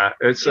 Yeah.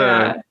 It's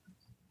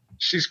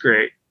she's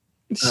great.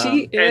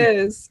 She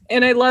is.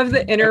 And I love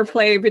the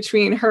interplay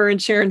between her and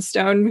Sharon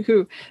Stone,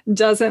 who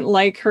doesn't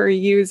like her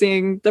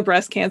using the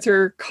breast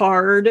cancer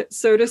card,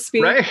 so to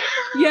speak. Right.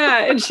 Yeah.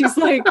 And she's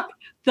like,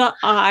 the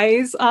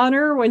eyes on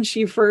her when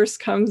she first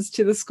comes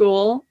to the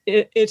school,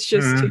 it's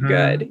just too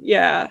good.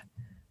 Yeah.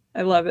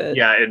 I love it.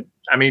 Yeah.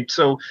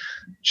 So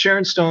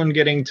Sharon Stone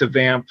getting to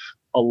vamp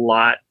a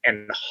lot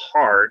and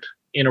hard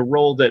in a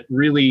role that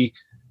really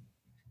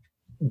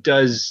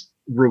does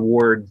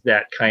reward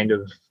that kind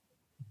of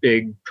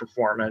big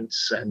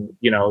performance, and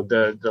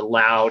the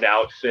loud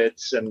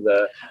outfits and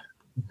the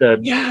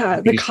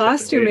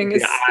costuming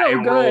is so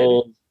good.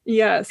 Roll.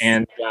 Yes.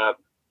 And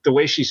the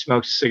way she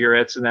smokes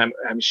cigarettes, and that,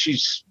 I mean,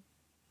 she's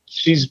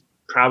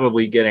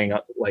probably getting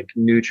like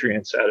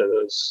nutrients out of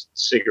those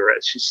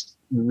cigarettes. She's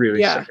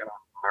really sucking on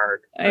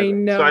hard. I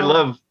know. So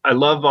I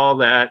love all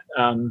that.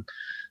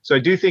 So I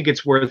do think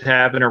it's worth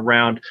having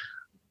around.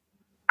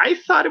 I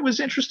thought it was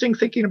interesting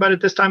thinking about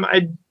it this time.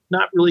 I'd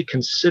not really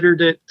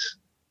considered it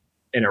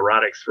an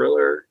erotic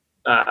thriller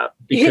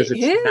because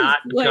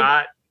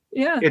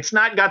it's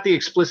not got the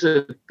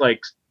explicit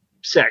like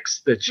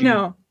sex that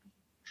you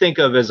think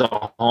of as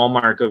a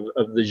hallmark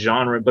of the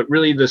genre, but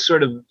really the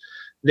sort of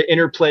the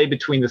interplay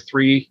between the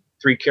three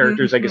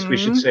characters. I guess we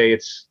should say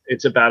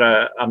it's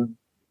about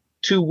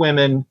two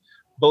women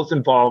both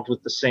involved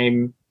with the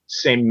same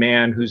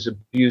man who's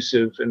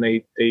abusive, and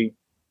they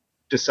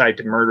decide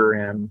to murder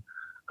him.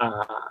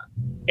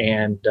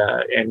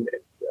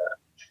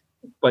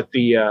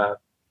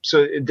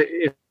 So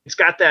it's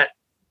got that.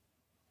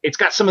 It's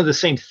got some of the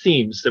same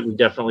themes that we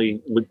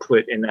definitely would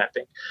put in that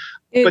thing.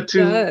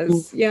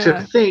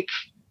 To think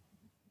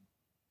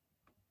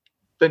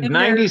the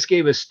 90s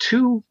gave us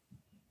two,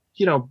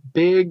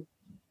 big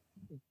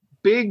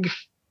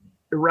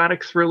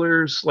erotic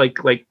thrillers like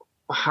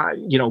high,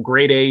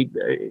 grade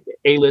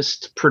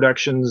A-list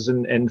productions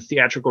and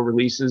theatrical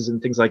releases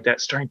and things like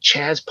that, starring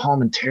Chaz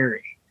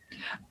Palminteri.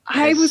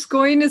 I was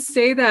going to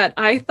say that.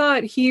 I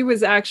thought he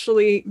was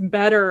actually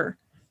better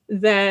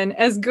than,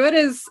 as good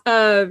as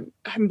I'm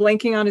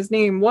blanking on his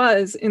name,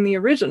 was in the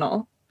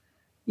original.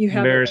 You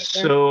have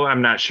Marceau,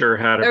 I'm not sure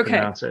how to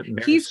pronounce it.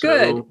 Marceau. He's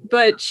good,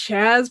 but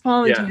Chaz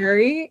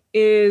Palminteri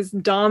is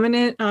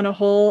dominant on a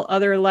whole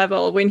other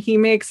level. When he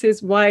makes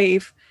his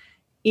wife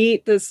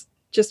eat this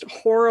just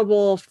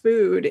horrible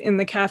food in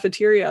the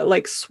cafeteria,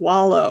 like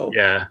swallow.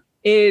 Yeah.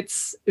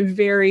 It's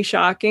very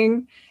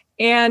shocking.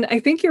 And I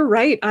think you're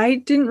right. I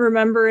didn't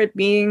remember it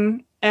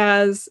being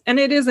and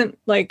it isn't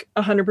like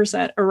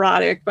 100%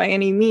 erotic by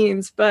any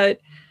means,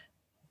 but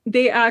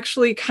they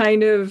actually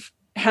kind of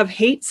have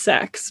hate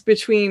sex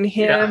between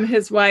him,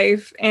 his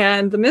wife,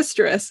 and the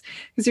mistress.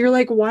 Because you're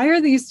like, why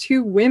are these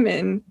two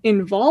women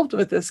involved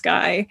with this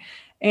guy?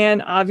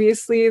 And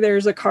obviously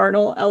there's a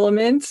carnal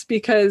element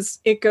because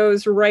it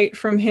goes right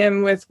from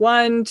him with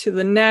one to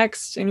the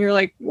next. And you're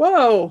like,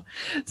 whoa.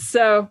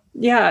 So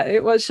yeah,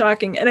 it was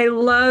shocking. And I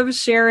love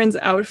Sharon's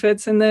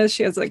outfits in this.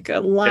 She has like a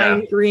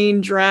lime green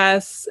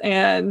dress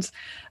and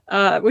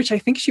which I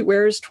think she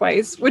wears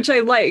twice, which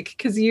I like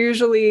because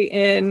usually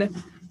in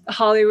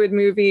Hollywood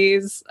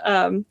movies,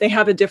 they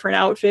have a different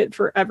outfit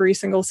for every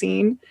single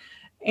scene.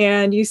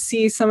 And you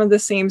see some of the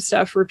same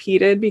stuff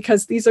repeated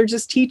because these are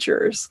just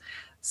teachers.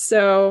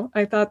 So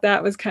I thought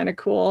that was kind of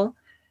cool.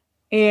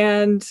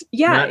 And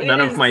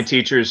none of my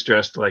teachers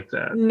dressed like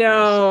that.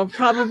 No,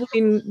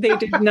 probably they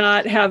did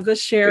not have the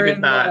Sharon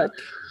look.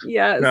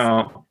 Yes.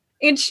 No.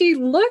 And she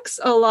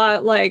looks a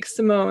lot like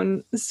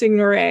Simone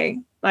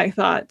Signoret, I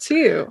thought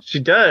too.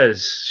 She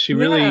does. She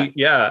really,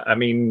 I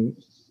mean,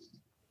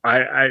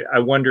 I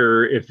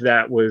wonder if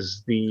that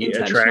was the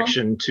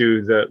attraction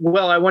to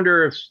I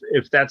wonder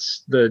if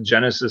that's the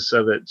genesis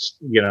of it,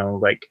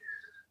 like,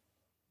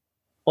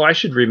 well, I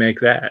should remake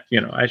that.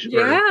 I should.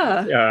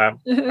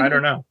 I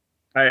don't know.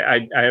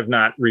 I have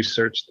not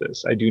researched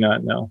this. I do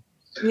not know.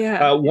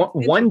 Yeah.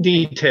 One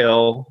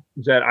detail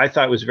that I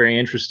thought was very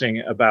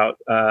interesting about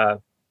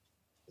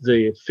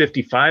the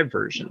 55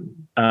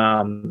 version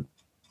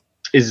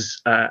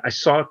is I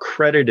saw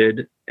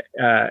credited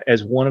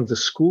as one of the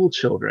school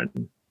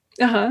children,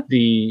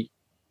 the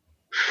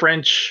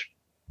French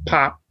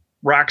pop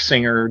rock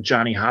singer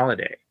Johnny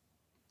Holiday.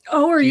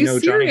 Oh, are you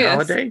serious? Johnny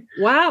Holiday?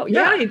 Wow.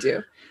 Yeah, I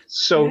do.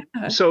 So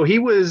he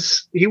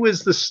was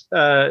this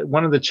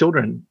one of the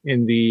children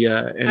in the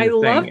I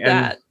love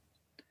that.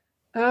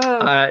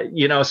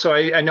 So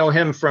I know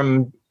him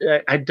from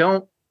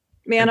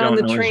Man on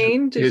the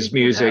Train. His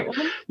music.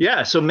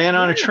 Yeah, so Man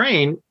on a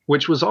Train,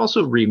 which was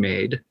also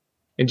remade.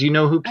 And do you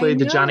know who played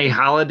the Johnny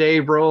Holiday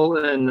role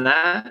in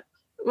that?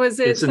 Was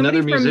it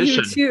somebody from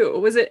U2?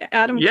 Was it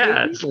Adam?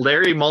 Yeah, it's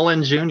Larry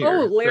Mullen Jr.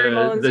 Oh, Larry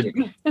Mullen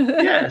Jr.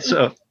 Yeah,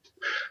 so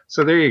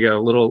there you go.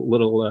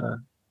 Little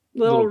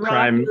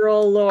crime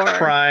lore.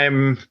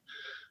 Crime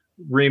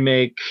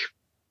remake.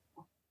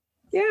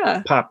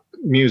 Yeah. Pop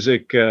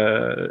music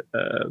meta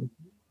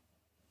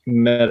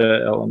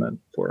element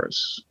for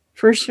us.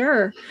 For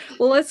sure.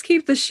 Well, let's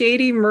keep the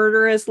shady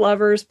murderous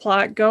lovers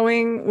plot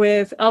going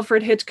with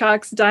Alfred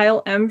Hitchcock's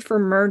Dial M for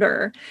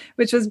Murder,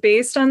 which was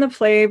based on the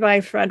play by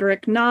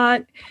Frederick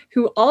Knott,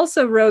 who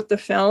also wrote the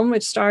film,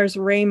 which stars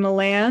Ray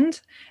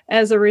Milland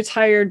as a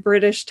retired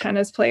British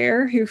tennis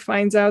player who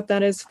finds out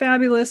that his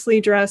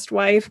fabulously dressed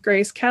wife,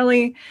 Grace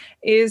Kelly,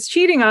 is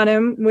cheating on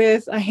him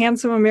with a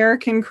handsome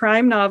American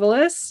crime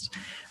novelist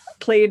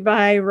played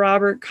by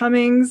Robert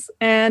Cummings,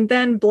 and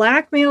then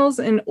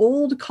blackmails an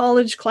old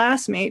college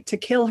classmate to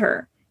kill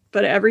her.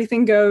 But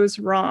everything goes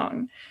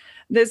wrong.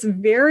 This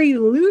very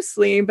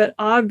loosely, but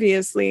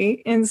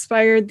obviously,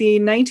 inspired the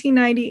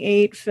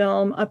 1998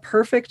 film A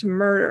Perfect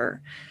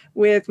Murder,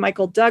 with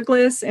Michael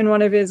Douglas in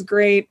one of his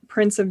great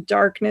Prince of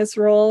Darkness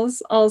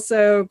roles,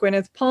 also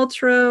Gwyneth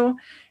Paltrow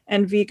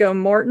and Viggo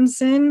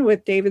Mortensen,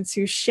 with David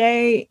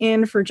Suchet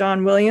in for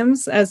John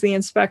Williams as the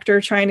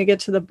inspector trying to get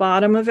to the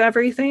bottom of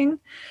everything.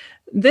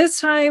 This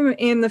time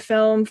in the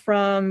film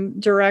from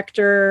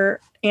director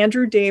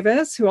Andrew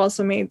Davis, who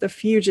also made The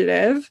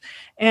Fugitive,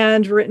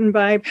 and written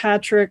by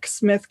Patrick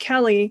Smith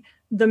Kelly,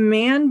 the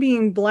man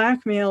being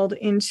blackmailed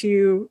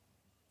into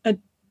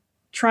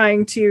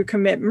trying to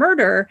commit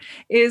murder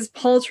is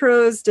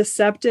Paltrow's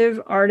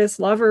deceptive artist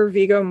lover,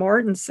 Viggo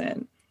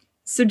Mortensen.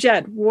 So,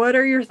 Jed, what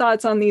are your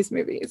thoughts on these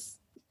movies?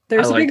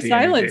 There's a big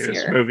silence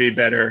here. Movie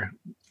better.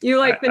 You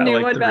like the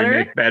new one better?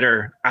 Remake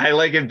better. I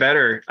like it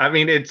better. I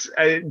mean,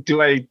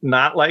 do I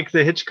not like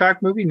the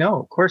Hitchcock movie? No,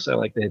 of course I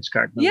like the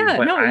Hitchcock movie. Yeah,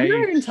 no,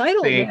 you're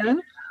entitled,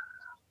 man.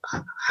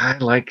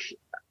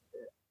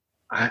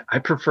 I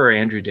prefer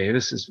Andrew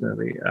Davis's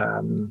movie.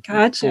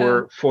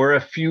 Gotcha. For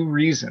a few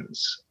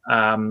reasons.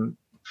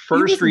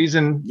 First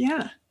reason.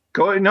 Yeah.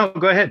 Go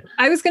ahead.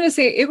 I was going to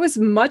say it was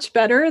much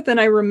better than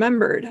I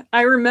remembered.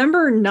 I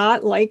remember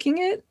not liking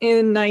it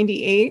in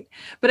 98,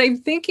 but I'm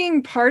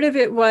thinking part of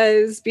it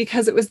was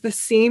because it was the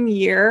same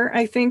year.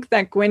 I think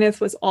that Gwyneth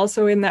was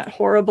also in that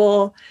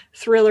horrible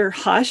thriller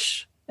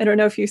Hush. I don't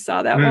know if you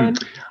saw that one.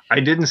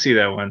 I didn't see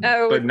that one.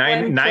 Oh, but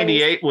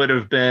 98 would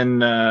have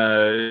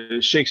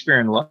been Shakespeare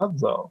in Love,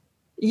 though.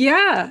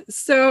 Yeah.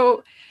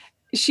 So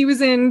she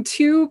was in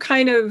two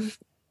kind of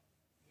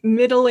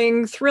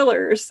middling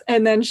thrillers,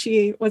 and then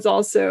she was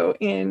also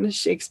in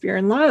Shakespeare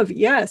in Love.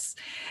 Yes.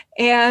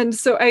 And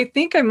so I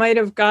think I might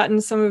have gotten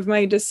some of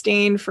my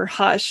disdain for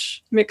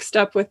Hush mixed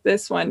up with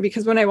this one,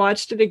 because when I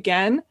watched it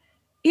again,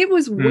 it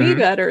was way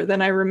better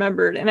than I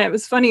remembered. And it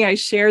was funny, I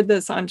shared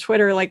this on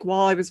Twitter like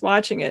while I was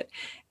watching it,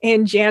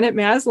 and Janet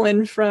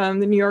Maslin from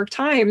the New York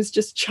Times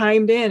just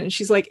chimed in, and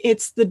she's like,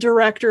 "It's the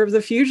director of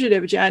The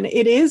Fugitive, Jen.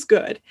 It is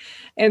good."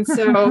 And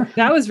so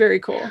that was very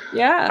cool.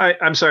 Yeah.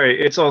 I'm sorry.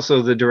 It's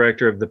also the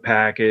director of The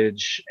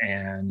Package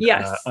and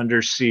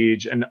Under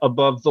Siege and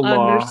Above the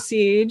Law. Under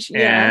Siege.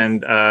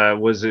 Yes.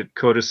 And was it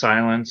Code of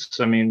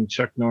Silence? I mean,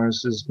 Chuck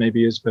Norris is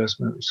maybe his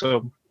best movie.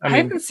 So I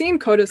haven't seen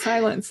Code of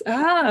Silence.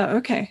 Ah,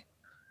 okay.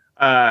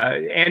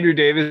 Andrew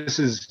Davis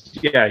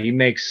he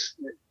makes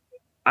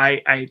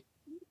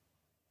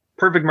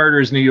Perfect Murder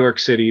is New York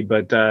City,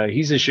 but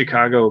he's a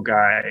Chicago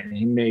guy, and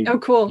he made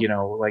cool.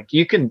 Like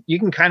you can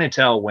kind of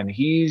tell when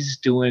he's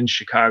doing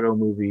Chicago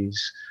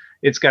movies,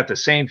 it's got the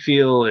same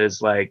feel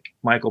as like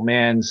Michael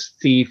Mann's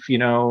Thief,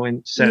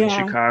 and set in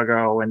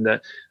Chicago, and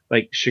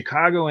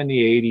Chicago in the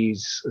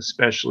 80s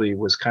especially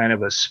was kind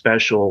of a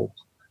special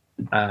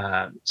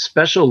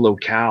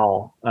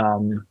locale.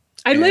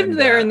 I lived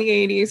there in the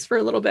 80s for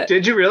a little bit.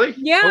 Did you really?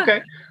 Yeah.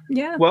 Okay.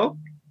 Yeah. Well,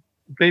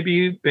 maybe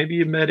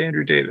you met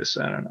Andrew Davis.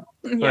 I don't know.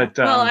 Yeah. But,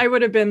 I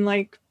would have been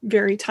like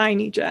very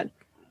tiny, Jed.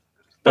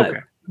 But, okay.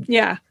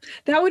 Yeah,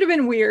 that would have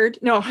been weird.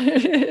 No.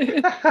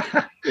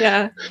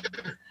 Yeah.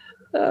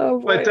 Oh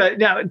boy. But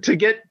now to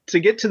get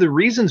to the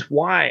reasons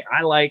why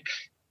I like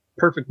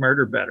Perfect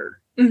Murder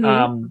better,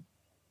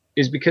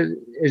 is because,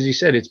 as you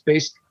said, it's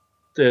based.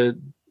 The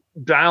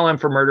Dial M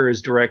for Murder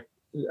is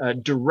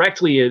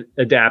directly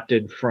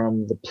adapted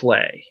from the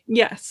play.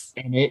 Yes.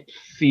 And it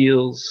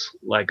feels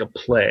like a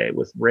play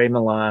with Ray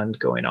Milland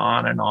going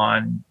on and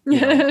on,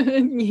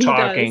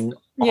 talking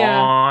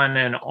on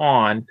and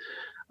on.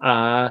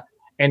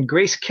 And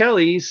Grace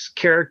Kelly's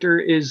character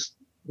is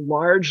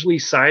largely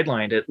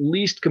sidelined, at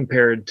least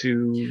compared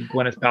to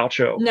Gwyneth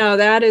Paltrow. No,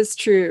 that is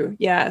true.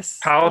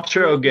 Yes.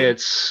 Paltrow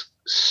gets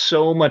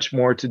so much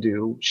more to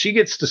do. She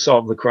gets to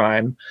solve the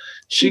crime.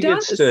 She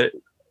gets to...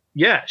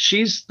 Yeah,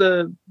 she's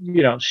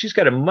she's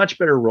got a much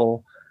better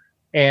role,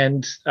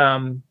 and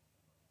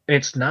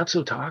it's not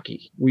so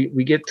talky.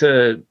 We get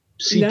to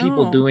see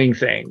people doing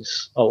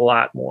things a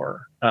lot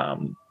more.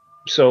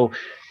 So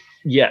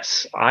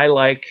yes, I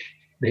like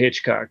the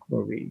Hitchcock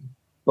movie,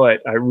 but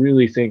I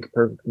really think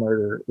Perfect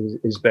Murder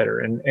is better.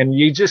 And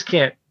you just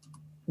can't.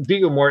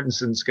 Viggo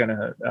Mortensen's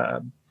gonna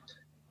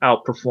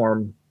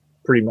outperform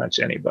pretty much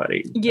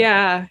anybody.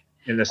 Yeah.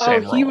 In the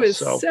same he role, was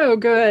so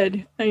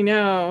good. I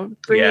know,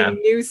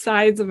 bringing new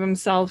sides of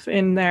himself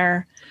in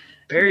there.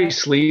 Very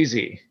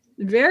sleazy.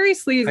 Very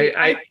sleazy.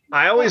 I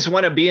always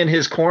want to be in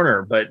his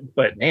corner, but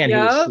man, he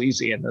was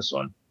sleazy in this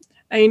one.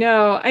 I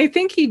know. I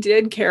think he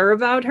did care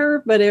about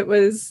her, but it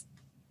was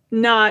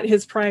not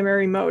his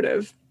primary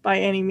motive by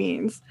any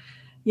means.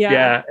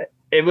 Yeah.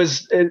 It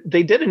was.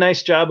 They did a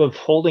nice job of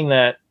holding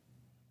that.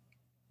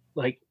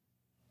 Like,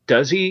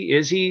 is he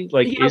is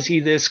he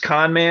this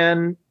con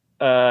man?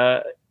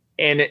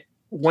 And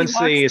once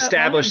they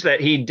establish that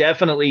he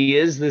definitely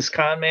is this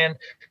con man,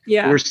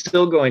 we're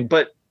still going,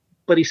 but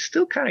he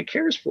still kind of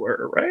cares for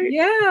her, right?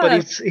 Yeah.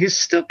 But he's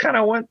still kind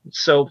of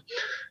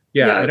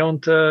I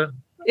don't.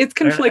 It's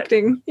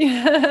conflicting.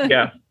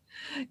 Yeah.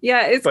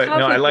 Yeah, it's but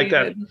no, I like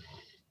that.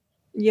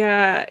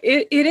 Yeah,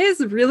 it is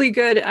really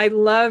good. I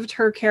loved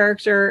her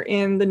character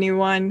in the new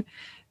one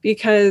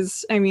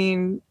because, I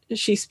mean,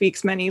 she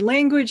speaks many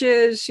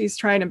languages. She's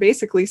trying to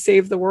basically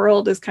save the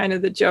world is kind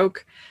of the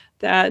joke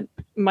that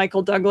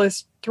Michael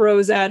Douglas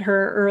throws at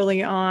her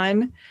early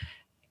on.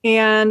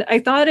 And I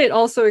thought it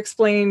also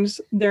explains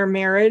their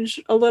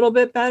marriage a little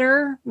bit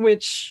better,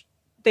 which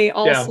they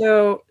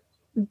also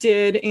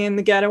did in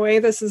The Getaway.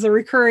 This is a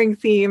recurring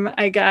theme,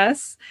 I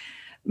guess.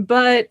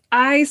 but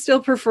I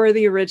still prefer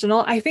the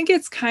original. I think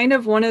it's kind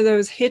of one of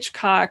those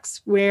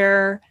Hitchcocks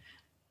where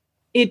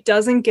it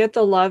doesn't get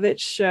the love it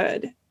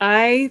should.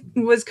 I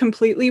was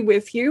completely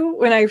with you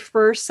when I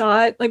first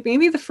saw it, like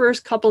maybe the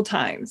first couple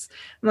times.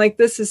 I'm like,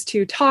 this is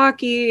too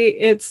talky.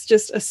 It's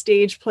just a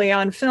stage play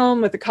on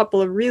film with a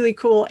couple of really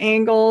cool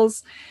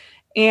angles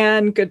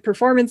and good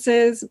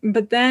performances.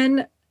 But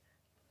then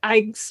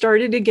I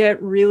started to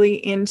get really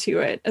into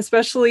it,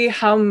 especially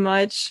how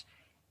much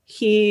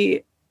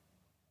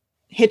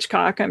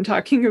Hitchcock, I'm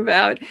talking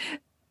about,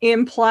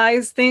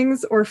 implies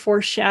things or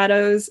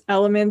foreshadows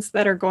elements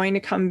that are going to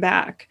come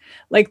back.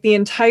 Like the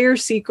entire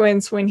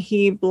sequence when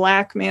he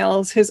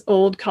blackmails his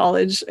old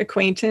college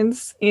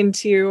acquaintance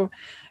into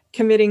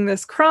committing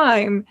this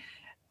crime,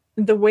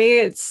 the way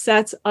it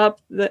sets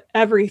up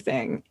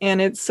everything, and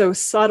it's so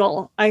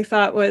subtle, I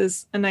thought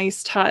was a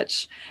nice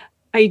touch.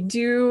 I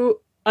do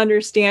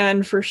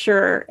understand for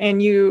sure,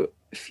 and you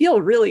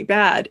feel really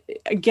bad.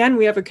 Again,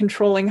 we have a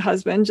controlling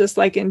husband, just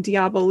like in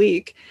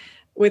Diabolique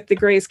with the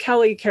Grace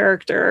Kelly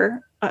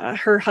character.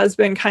 Her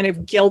husband kind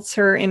of guilts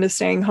her into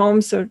staying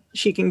home so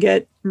she can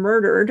get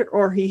murdered,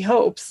 or he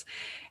hopes.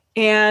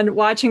 And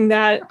watching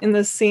that in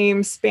the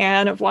same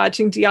span of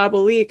watching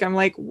Diabolique, I'm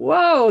like,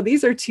 whoa,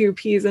 these are two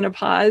peas in a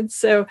pod.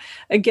 So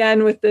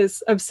again, with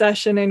this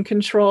obsession and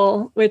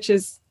control, which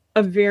is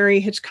a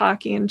very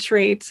Hitchcockian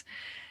trait.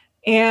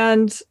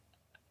 And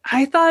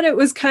I thought it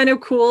was kind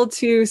of cool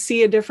to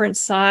see a different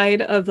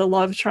side of the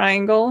love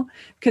triangle,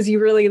 because you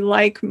really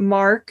like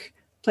Mark,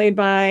 played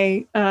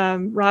by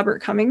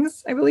Robert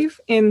Cummings, I believe,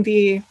 in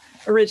the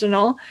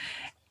original,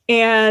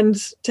 and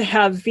to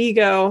have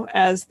Vigo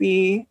as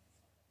the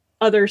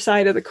other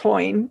side of the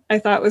coin, I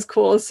thought was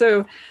cool.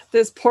 So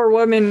this poor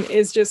woman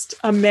is just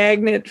a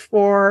magnet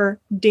for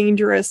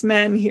dangerous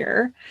men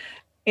here.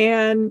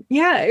 And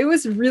yeah, it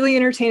was really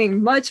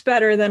entertaining, much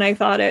better than I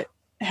thought it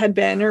had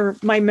been, or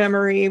my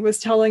memory was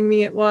telling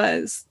me it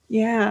was.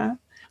 Yeah.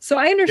 So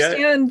I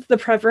understand the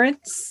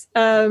preference.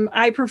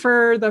 I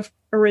prefer the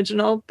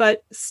original,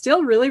 but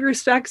still really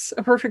respects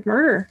A Perfect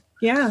Murder.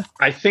 Yeah.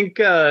 I think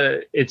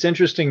it's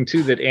interesting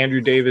too that Andrew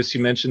Davis,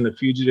 you mentioned The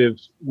Fugitive,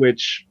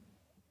 which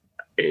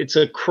it's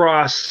a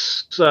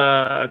cross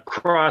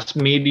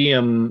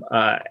medium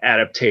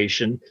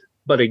adaptation,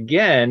 but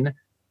again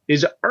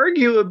is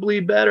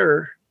arguably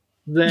better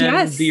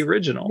than the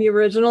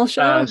original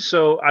show.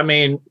 So I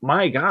mean,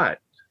 my God,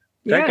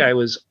 that guy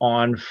was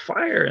on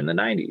fire in the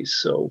 90s.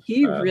 So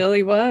he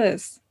really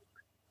was.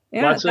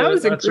 Yeah, that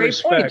was a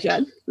great point,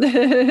 Jed.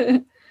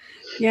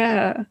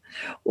 Yeah.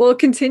 Well,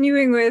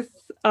 continuing with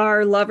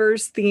our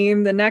lovers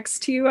theme, the next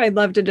two I'd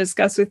love to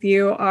discuss with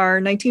you are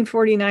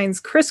 1949's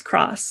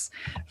Crisscross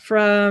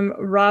from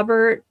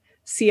Robert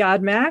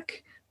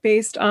Siodmak,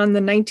 based on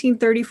the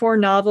 1934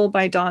 novel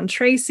by Don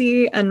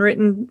Tracy and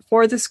written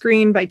for the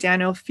screen by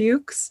Daniel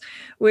Fuchs,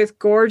 with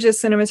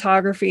gorgeous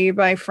cinematography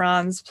by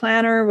Franz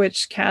Planner,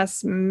 which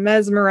casts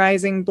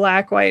mesmerizing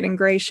black, white, and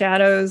gray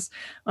shadows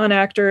on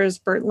actors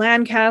Burt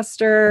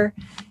Lancaster,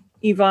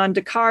 Yvonne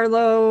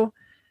DiCarlo,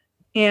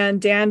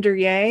 and Dan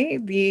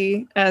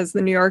Duryea, as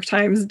the New York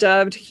Times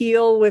dubbed,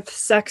 heel with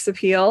sex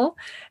appeal.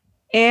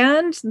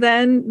 And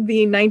then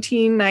the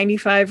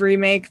 1995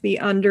 remake, The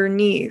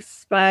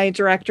Underneath, by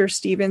director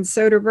Steven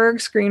Soderbergh,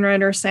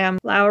 screenwriter Sam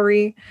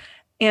Lowry,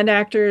 and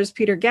actors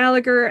Peter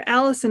Gallagher,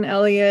 Allison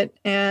Elliott,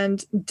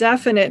 and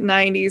definite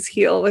 90s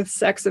heel with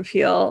sex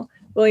appeal,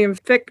 William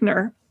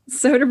Fichtner.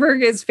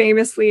 Soderbergh is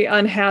famously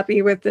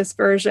unhappy with this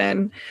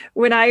version.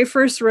 When I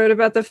first wrote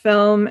about the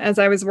film as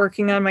I was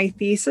working on my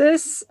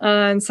thesis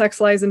on Sex,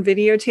 Lies, and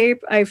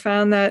Videotape, I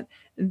found that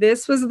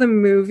this was the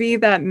movie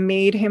that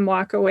made him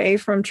walk away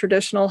from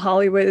traditional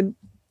Hollywood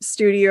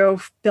studio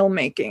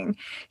filmmaking.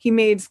 He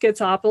made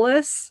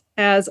Schizopolis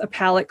as a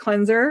palate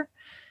cleanser,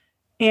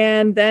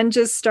 and then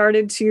just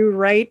started to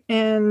write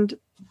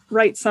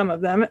some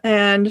of them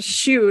and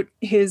shoot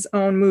his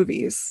own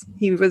movies.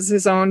 He was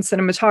his own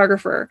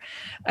cinematographer.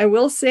 I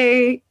will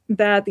say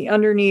that The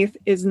Underneath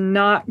is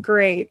not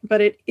great, but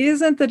it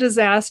isn't the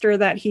disaster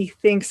that he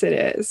thinks it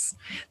is.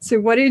 So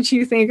what did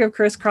you think of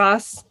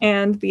Crisscross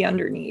and The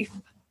Underneath?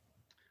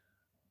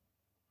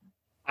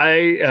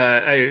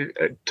 I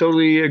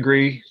totally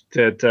agree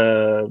that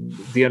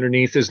The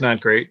Underneath is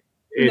not great.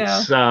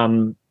 It's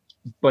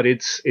but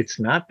it's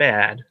not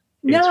bad.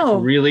 No.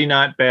 It's really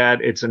not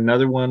bad. It's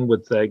another one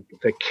with the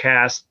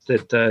cast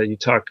that you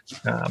talk,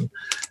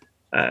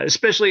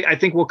 especially, I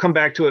think we'll come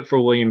back to it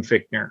for William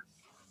Fichtner.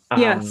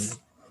 Yes.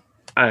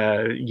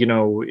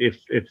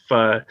 If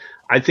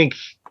I think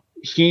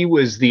he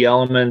was the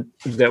element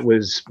that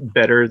was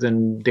better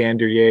than Dan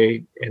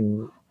Duryea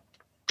in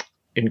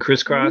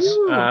Crisscross.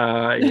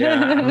 I'm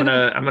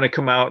gonna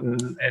come out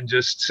and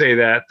just say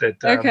that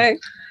okay.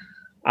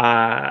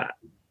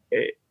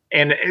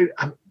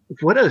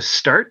 What a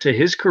start to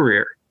his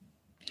career.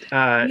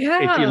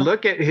 If you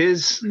look at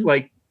his,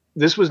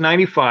 this was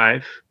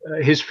 95.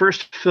 His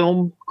first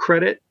film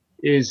credit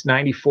is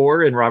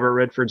 94 in Robert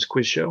Redford's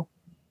Quiz Show.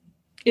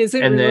 Is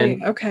it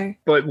really? Okay.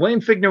 But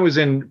William Fichtner was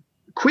in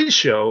Quiz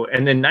Show,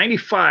 and then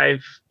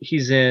 95,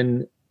 he's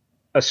in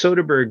a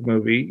Soderbergh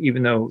movie,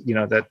 even though,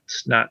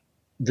 that's not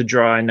the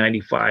draw in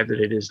 95 that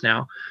it is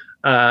now.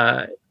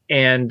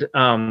 And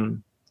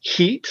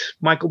Heat,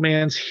 Michael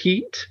Mann's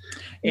Heat.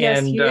 Yes,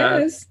 and he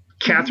is.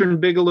 Catherine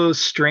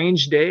Bigelow's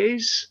Strange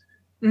Days.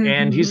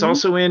 And he's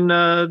also in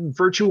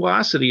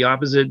Virtuosity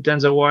opposite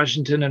Denzel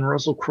Washington and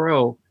Russell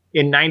Crowe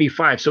in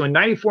 95. So in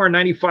 94 and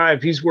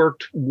 95, he's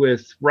worked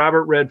with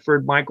Robert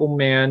Redford, Michael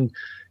Mann,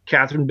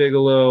 Catherine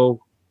Bigelow,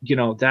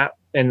 that,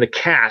 and the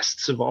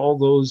casts of all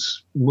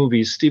those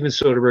movies, Steven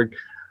Soderbergh.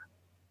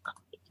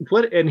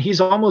 And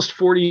he's almost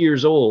 40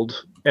 years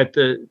old at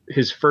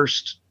his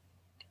first.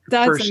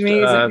 That's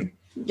amazing.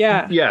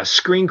 Yeah,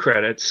 screen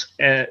credits.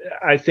 And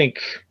I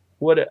think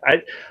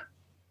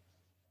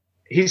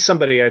he's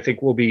somebody I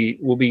think we'll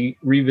be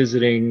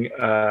revisiting.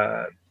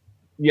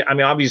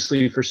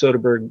 Obviously for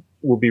Soderbergh,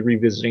 we'll be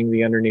revisiting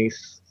The Underneath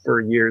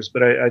for years,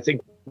 but I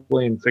think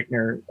William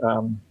Fichtner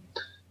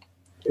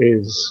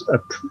is a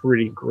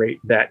pretty great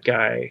that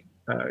guy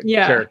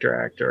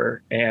character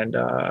actor, and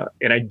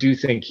I do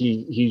think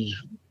he's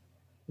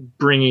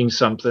bringing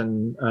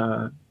something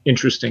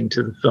interesting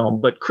to the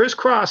film. But Criss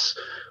Cross,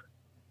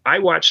 I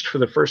watched for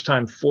the first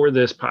time for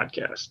this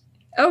podcast.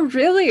 Oh,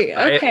 really?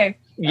 Okay.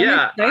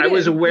 I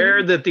was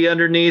aware that The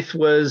Underneath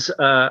was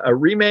a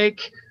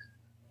remake.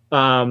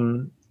 I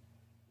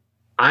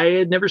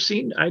had never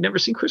seen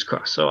Criss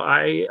Cross, so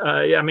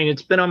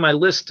it's been on my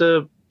list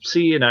to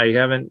see, and I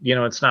haven't.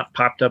 It's not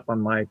popped up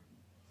on my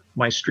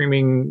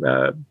streaming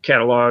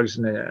catalogs,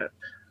 and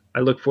I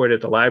look for it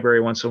at the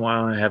library once in a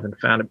while, and I haven't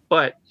found it.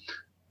 But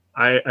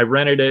I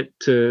rented it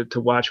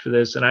to watch for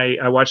this, and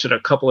I watched it a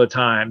couple of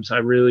times. I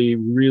really,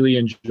 really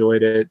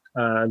enjoyed it.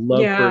 I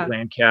love Burt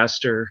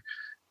Lancaster.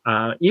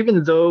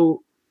 Even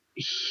though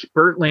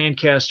Burt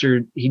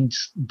Lancaster, he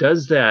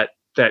does that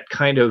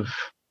kind of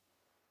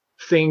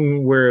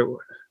thing where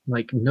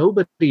like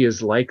nobody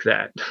is like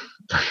that.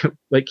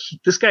 Like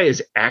this guy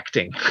is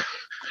acting.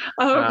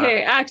 Oh,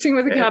 okay. Acting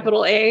with a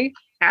capital A.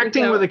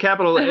 Acting with a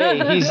capital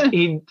A.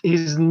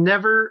 He's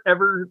never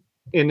ever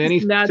in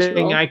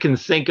anything I can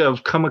think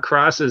of come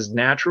across as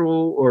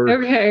natural or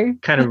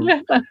kind of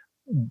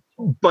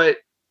but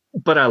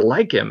I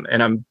like him,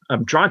 and I'm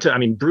drawn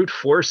to. Brute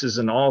Force is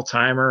an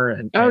all-timer,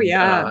 and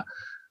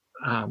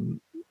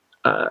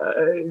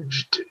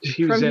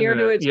he was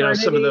in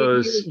some of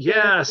those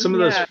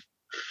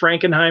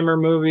Frankenheimer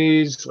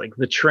movies like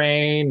The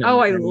Train.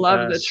 I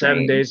love The Train.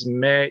 7 Days in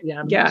May.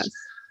 Yeah,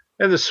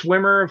 and The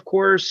Swimmer, of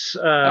course.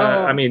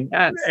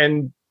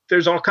 And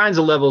there's all kinds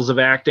of levels of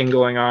acting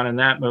going on in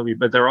that movie,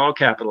 but they're all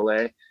capital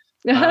A.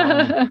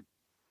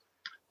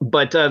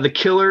 But The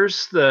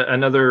Killers,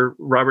 another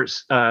Robert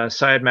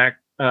Siodmak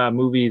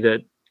movie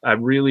that I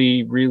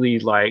really, really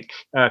like.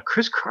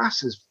 Criss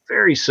Cross is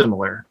very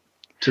similar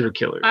to The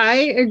Killers. I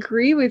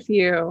agree with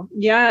you.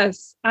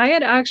 Yes. I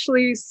had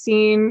actually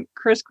seen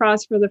Criss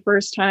Cross for the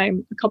first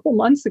time a couple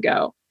months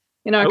ago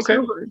in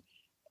October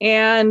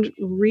and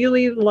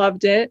really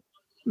loved it.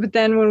 But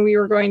then when we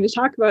were going to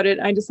talk about it,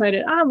 I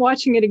decided I'm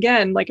watching it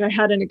again. Like I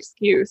had an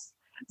excuse.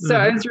 So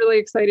I was really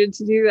excited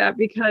to do that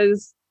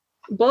because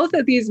both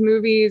of these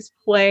movies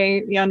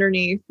play The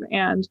Underneath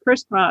and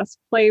Criss Cross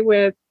play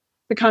with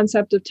the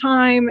concept of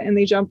time, and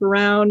they jump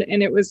around,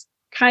 and it was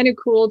kind of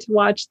cool to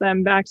watch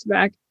them back to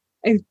back.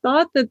 I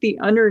thought that The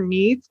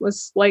Underneath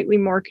was slightly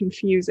more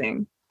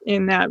confusing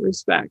in that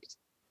respect.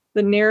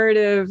 The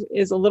narrative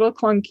is a little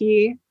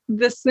clunky.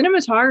 The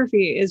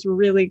cinematography is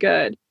really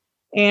good.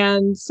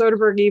 And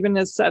Soderbergh even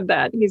has said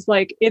that. He's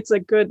like, it's a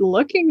good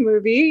looking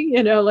movie,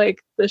 like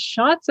the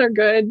shots are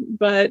good,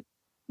 but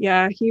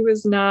yeah, he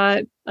was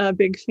not a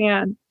big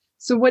fan.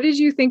 So what did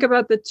you think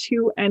about the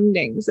two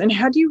endings? And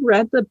had you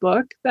read the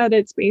book that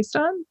it's based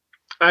on?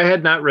 I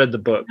had not read the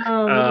book.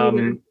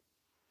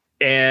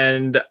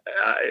 And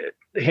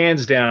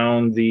hands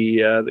down,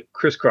 the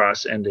Criss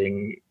Cross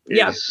ending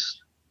is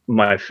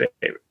my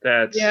favorite.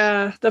 That's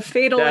the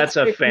fatal. That's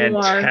a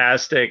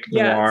fantastic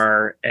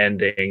noir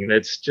ending.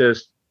 That's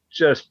just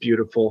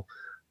beautiful.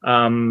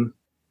 And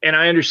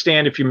I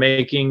understand if you're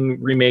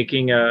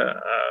remaking a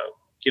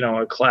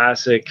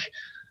classic,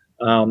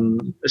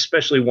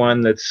 especially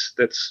one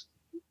that's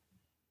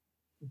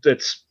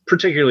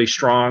particularly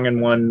strong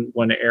in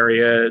one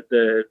area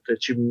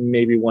that you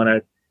maybe want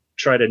to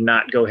try to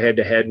not go head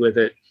to head with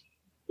it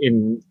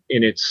in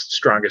its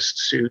strongest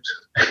suit,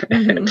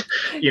 and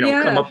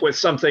come up with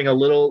something a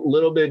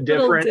little bit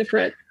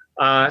different.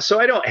 So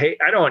I don't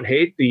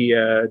hate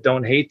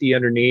the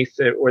Underneath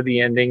or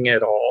the ending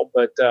at all,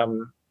 but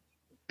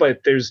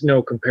there's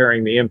no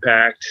comparing the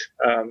impact.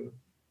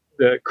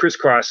 The Criss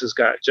Cross has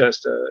got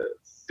just a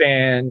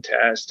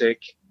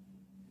fantastic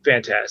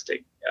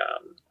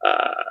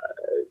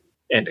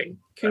ending.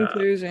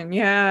 Conclusion.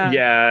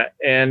 And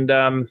and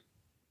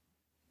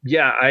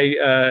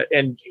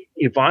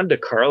Yvonne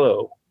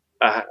DiCarlo,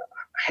 I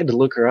had to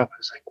look her up. I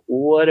was like,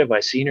 what have I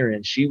seen her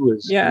in? She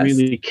was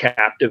really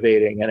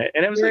captivating in it.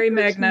 And it was very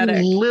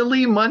magnetic.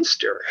 Lily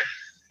Munster.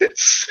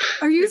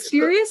 Are you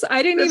serious?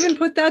 I didn't even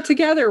put that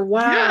together.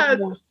 Wow. Yeah,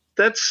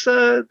 that's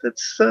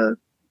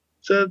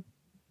the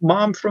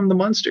mom from the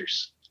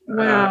Munsters.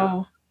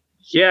 Wow.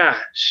 Yeah,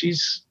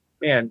 she's,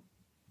 man.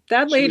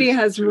 That lady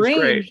has range,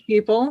 great.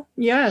 People.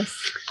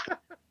 Yes.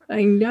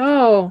 I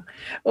know.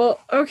 Well,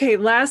 okay.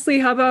 Lastly,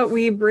 how about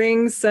we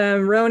bring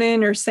some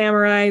Ronin or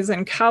samurais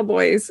and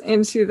cowboys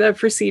into the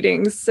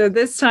proceedings? So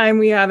this time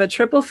we have a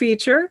triple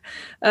feature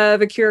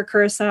of Akira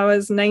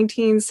Kurosawa's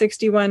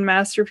 1961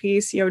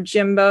 masterpiece,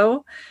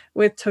 Yojimbo,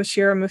 with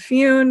Toshiro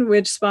Mifune,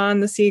 which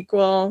spawned the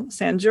sequel,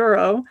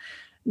 Sanjuro.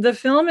 The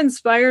film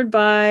inspired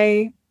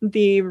by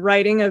the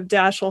writing of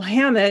Dashiell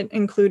Hammett,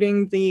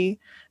 including the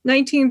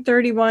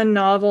 1931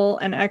 novel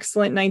and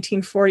excellent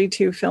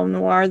 1942 film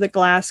noir, The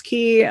Glass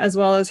Key, as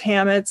well as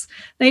Hammett's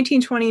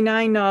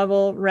 1929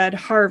 novel, Red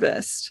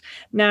Harvest.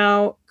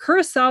 Now,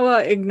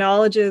 Kurosawa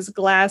acknowledges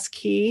Glass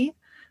Key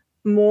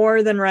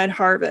more than Red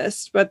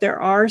Harvest, but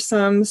there are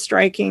some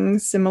striking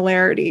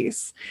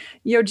similarities.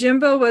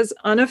 Yojimbo was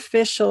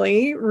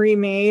unofficially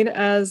remade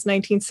as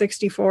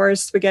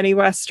 1964's spaghetti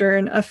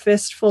western, A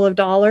Fistful of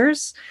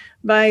Dollars,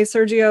 by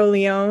Sergio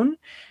Leone,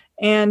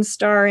 and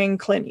starring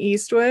Clint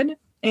Eastwood.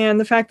 And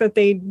the fact that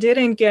they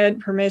didn't get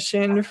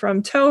permission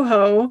from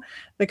Toho,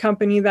 the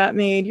company that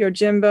made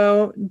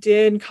Yojimbo,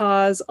 did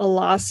cause a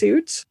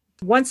lawsuit.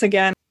 Once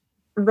again,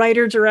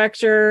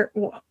 writer-director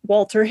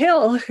Walter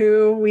Hill,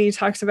 who we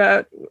talked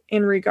about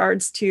in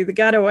regards to The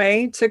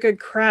Getaway, took a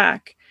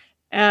crack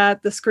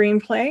at the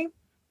screenplay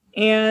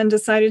and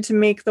decided to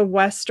make the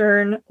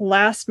Western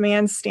Last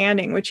Man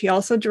Standing, which he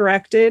also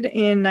directed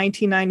in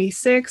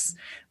 1996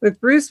 with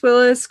Bruce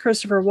Willis,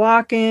 Christopher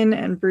Walken,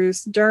 and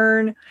Bruce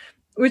Dern,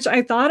 which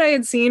I thought I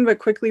had seen, but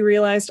quickly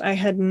realized I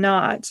had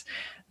not.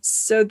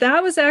 So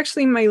that was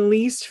actually my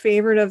least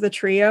favorite of the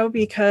trio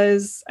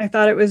because I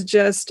thought it was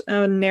just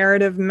a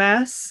narrative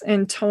mess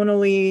and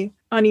tonally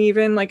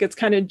uneven. Like it's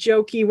kind of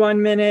jokey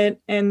 1 minute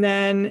and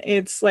then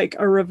it's like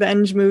a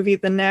revenge movie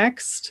the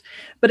next.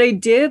 But I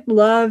did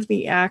love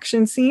the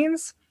action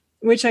scenes,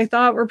 which I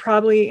thought were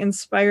probably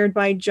inspired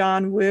by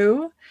John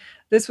Woo.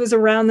 This was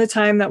around the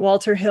time that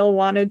Walter Hill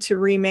wanted to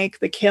remake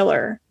The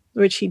Killer,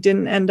 which he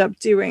didn't end up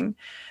doing.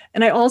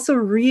 And I also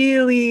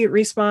really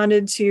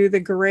responded to the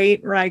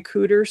great Ry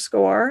Cooder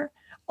score.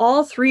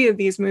 All three of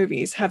these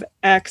movies have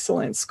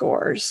excellent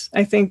scores.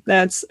 I think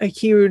that's a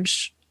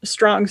huge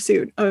strong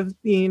suit of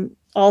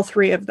all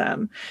three of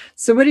them.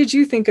 So what did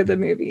you think of the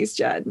movies,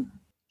 Jed?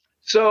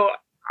 So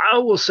I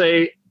will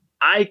say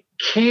I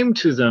came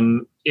to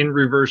them in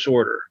reverse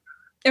order.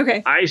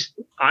 Okay.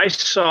 I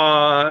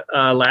saw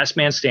Last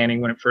Man Standing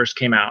when it first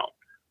came out.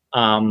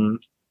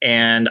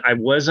 And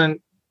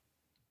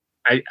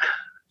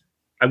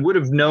I would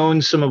have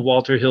known some of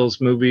Walter Hill's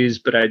movies,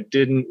 but I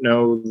didn't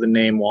know the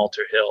name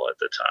Walter Hill at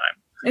the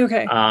time.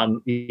 Okay.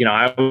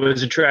 I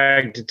was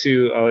attracted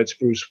to, it's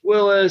Bruce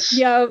Willis.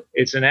 Yeah.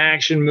 It's an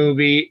action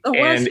movie.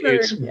 And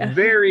it's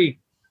very,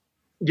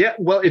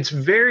 it's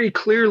very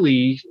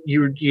clearly,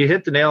 you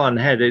hit the nail on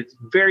the head. It's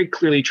very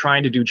clearly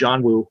trying to do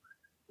John Woo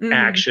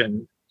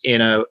action in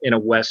a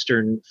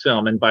Western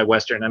film. And by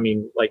Western, I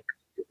mean like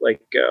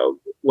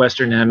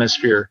Western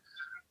Hemisphere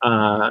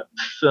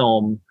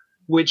film,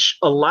 which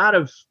a lot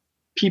of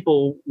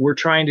people were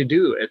trying to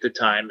do at the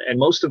time. And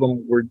most of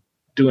them were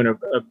doing a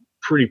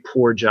pretty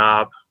poor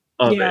job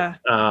of it.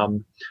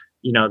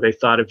 They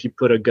thought if you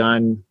put a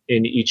gun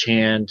in each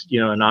hand,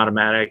 an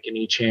automatic in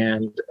each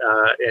hand,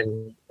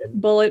 and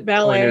bullet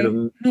ballet,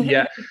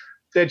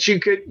 that you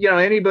could,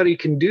 anybody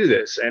can do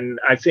this. And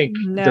I think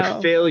the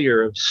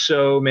failure of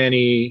so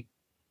many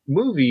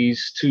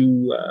movies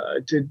to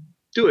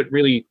do it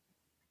really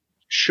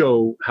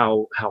show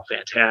how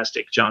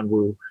fantastic John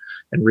Woo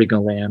and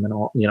Rigo Lam and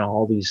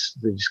all these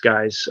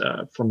guys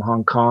from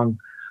Hong Kong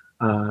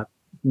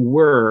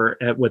were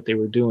at what they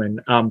were doing.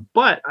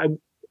 But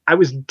I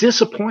was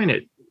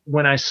disappointed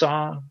when I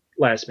saw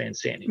Last Man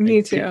Standing.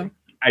 Me too.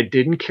 I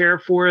didn't care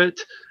for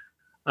it.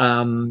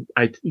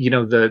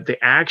 The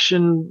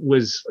action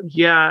was,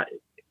 it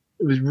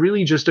was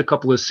really just a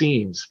couple of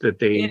scenes that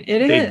they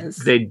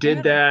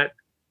did that.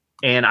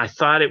 And I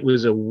thought it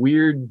was a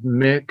weird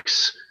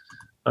mix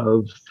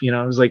of,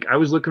 I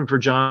was looking for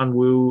John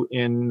Woo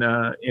in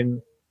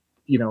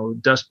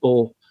Dust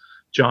Bowl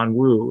John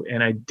Woo,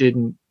 and I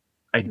didn't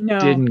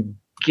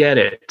get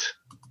it.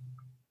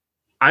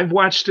 I've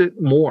watched it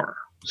more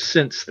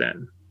since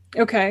then.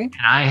 Okay. And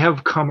I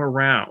have come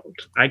around.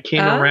 I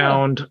came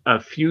around a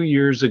few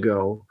years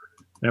ago,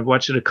 and I've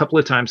watched it a couple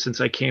of times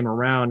since I came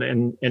around,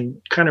 and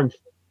kind of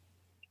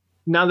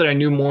now that I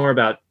knew more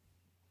about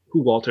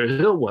who Walter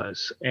Hill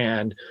was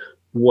and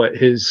what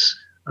his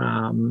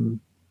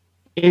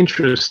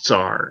interests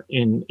are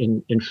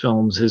in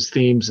films, his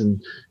themes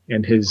and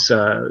his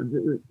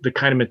the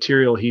kind of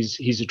material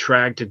he's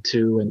attracted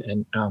to,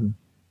 and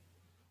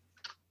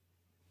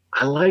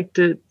I liked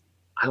it.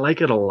 I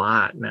like it a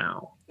lot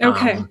now.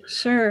 Okay,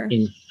 sure.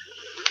 In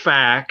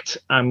fact,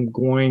 I'm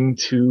going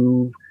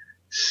to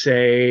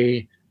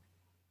say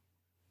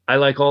I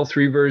like all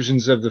three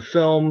versions of the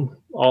film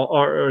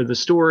or the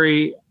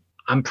story.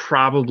 I'm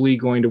probably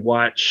going to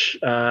watch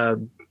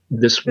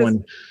this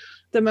one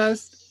the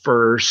most.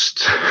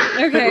 first,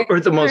 Okay. or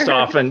the most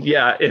often.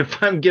 Yeah,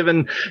 if I'm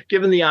given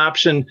the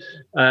option,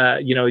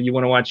 you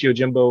want to watch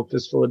Yojimbo,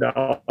 Fistful of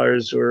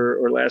Dollars,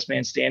 or Last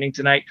Man Standing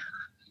tonight.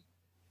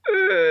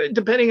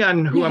 Depending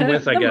on who I'm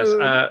with, I guess.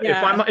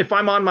 If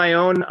I'm on my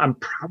own, I'm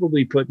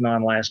probably putting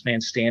on Last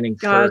Man Standing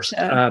first.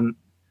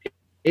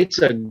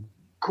 It's a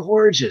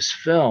gorgeous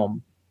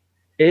film.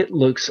 It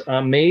looks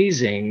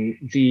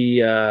amazing.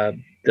 The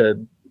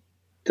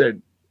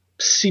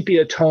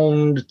sepia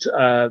toned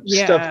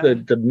stuff,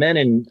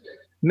 the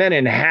men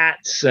in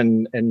hats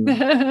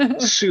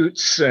and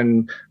suits,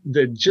 and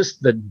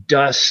the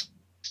dust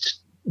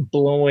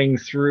blowing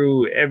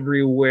through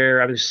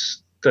everywhere.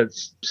 The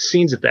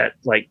scenes at that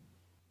like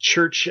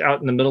church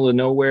out in the middle of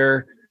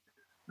nowhere.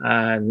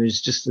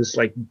 There's just this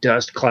like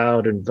dust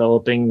cloud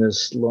enveloping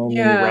this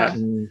lonely,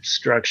 rotten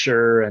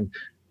structure, and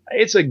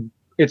it's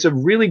a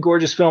really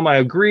gorgeous film. I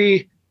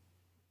agree.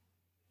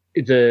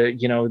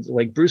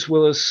 Like Bruce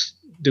Willis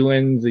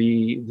doing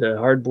the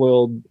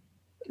hard-boiled.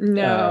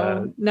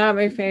 No, not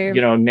my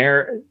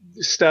favorite.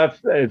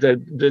 Stuff.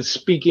 The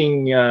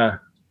speaking.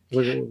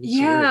 What do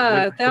you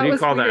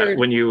call weird. That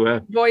when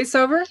you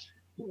voiceover?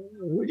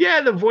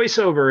 Yeah, the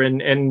voiceover,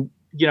 and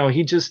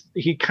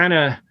he kind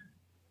of,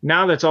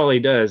 now that's all he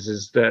does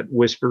is that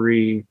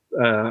whispery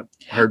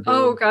hard.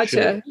 Oh, gotcha.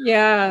 Shit.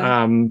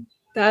 Yeah.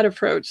 That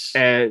approach.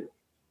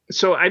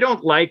 So I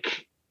don't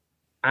like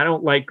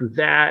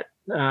that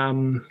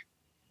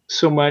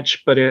so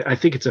much, but I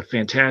think it's a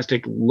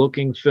fantastic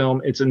looking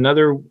film. It's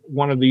another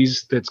one of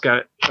these that's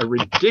got a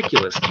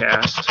ridiculous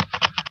cast.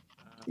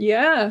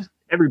 Yeah.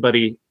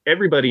 Everybody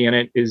in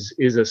it is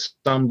a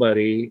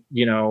somebody,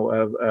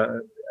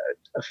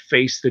 a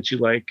face that you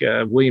like.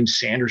 William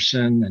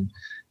Sanderson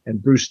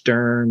and Bruce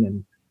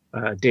Dern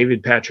and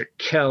David Patrick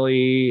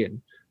Kelly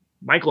and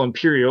Michael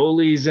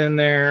Imperioli's in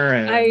there.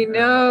 And I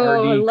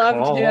know, I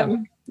loved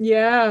him.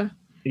 Yeah.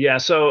 Yeah,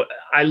 so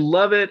I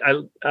love it.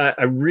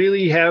 I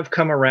really have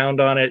come around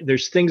on it.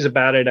 There's things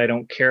about it I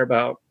don't care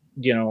about.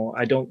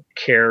 I don't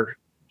care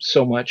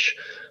so much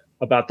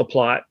about the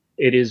plot.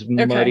 It is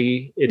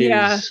muddy. It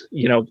is,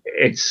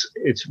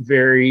 it's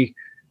very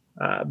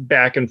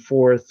back and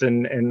forth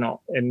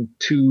and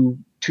too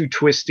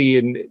twisty.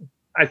 And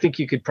I think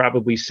you could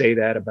probably say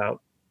that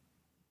about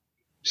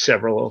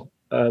several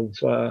of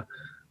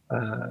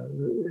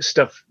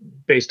stuff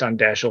based on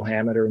Dashiell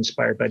Hammett or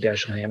inspired by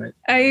Dashiell Hammett.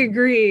 I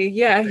agree.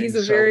 Yeah, he's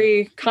a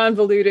very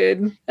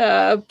convoluted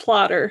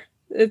plotter.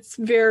 It's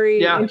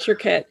very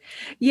intricate.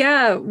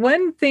 Yeah,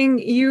 one thing,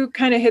 you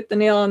kind of hit the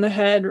nail on the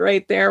head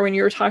right there when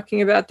you were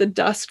talking about the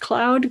dust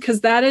cloud,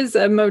 because that is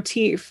a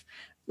motif,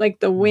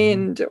 like the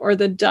wind or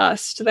the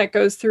dust that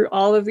goes through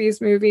all of these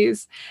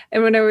movies.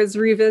 And when I was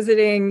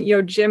revisiting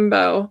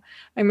Yojimbo,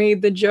 I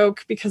made the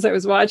joke because I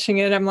was watching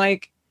it. I'm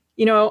like,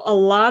 a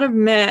lot of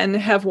men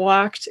have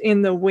walked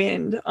in the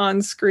wind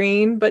on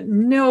screen, but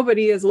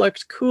nobody has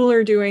looked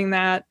cooler doing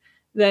that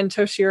than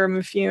Toshiro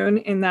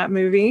Mifune in that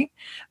movie.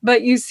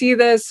 But you see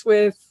this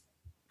with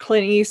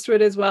Clint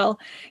Eastwood as well.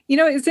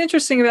 It's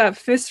interesting about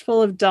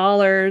Fistful of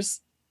Dollars.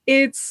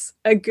 It's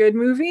a good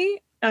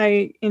movie.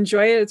 I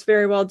enjoy it. It's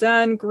very well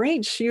done.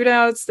 Great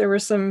shootouts. There were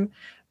some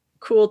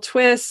cool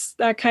twists,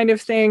 that kind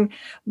of thing.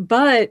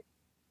 But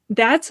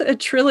that's a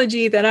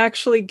trilogy that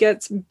actually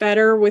gets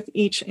better with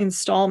each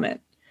installment,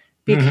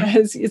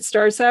 because it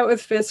starts out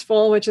with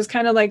Fistful, which is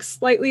kind of like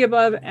slightly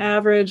above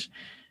average.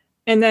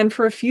 And then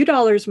for a few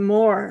dollars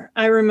more,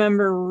 I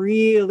remember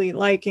really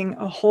liking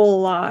a whole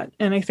lot.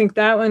 And I think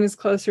that one is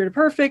closer to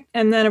perfect.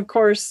 And then, of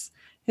course,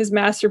 his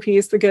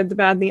masterpiece, The Good, the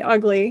Bad, and the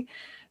Ugly.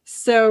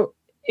 So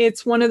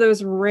it's one of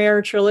those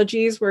rare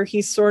trilogies where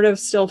he's sort of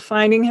still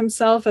finding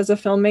himself as a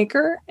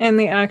filmmaker, and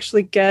they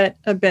actually get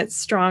a bit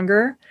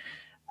stronger.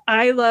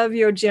 I love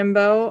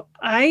Yojimbo.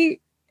 I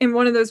am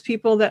one of those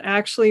people that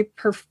actually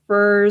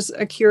prefers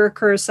Akira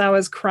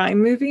Kurosawa's crime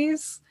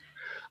movies.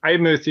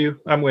 I'm with you.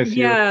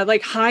 Yeah,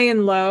 like High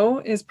and Low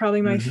is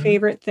probably my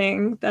favorite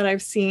thing that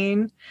I've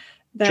seen.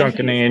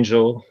 Drunken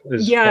Angel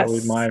is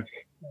probably my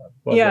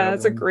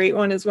that's a great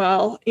one as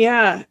well.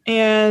 Yeah,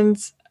 and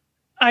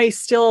I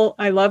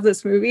love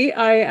this movie.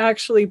 I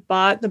actually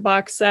bought the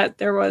box set.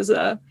 There was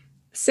a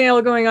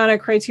sale going on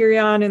at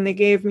Criterion, and they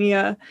gave me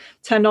a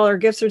 $10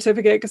 gift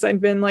certificate because I'd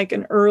been like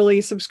an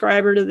early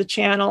subscriber to the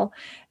channel.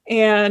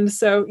 And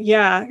so,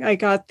 I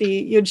got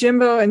the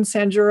Yojimbo and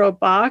Sanjuro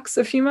box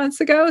a few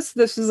months ago. So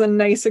this was a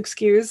nice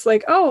excuse.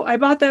 Like, oh, I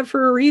bought that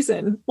for a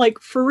reason. Like,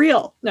 for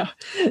real. No,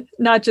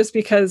 not just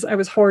because I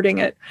was hoarding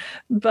it.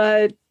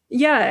 But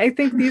yeah, I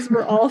think these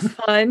were all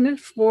fun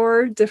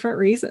for different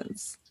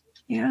reasons.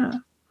 Yeah.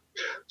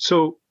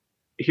 So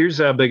here's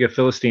how big a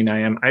Philistine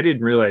I am. I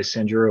didn't realize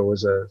Sanjuro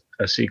was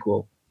a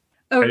sequel.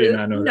 Oh, I did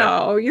not know that.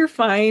 No, you're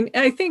fine.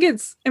 I think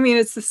it's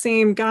the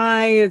same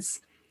guy.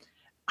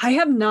 I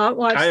have not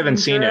watched I haven't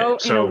seen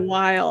it in a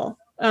while.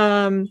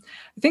 I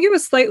think it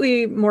was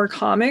slightly more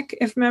comic,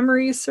 if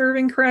memory is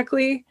serving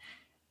correctly.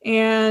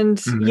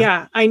 And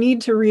I need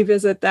to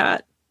revisit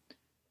that.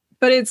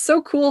 But it's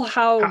so cool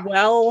how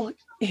well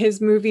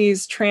his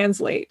movies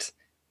translate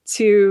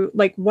to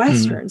like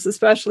Westerns,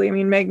 especially. I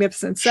mean,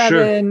 Magnificent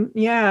Seven,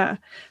 yeah,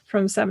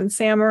 from Seven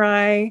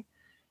Samurai.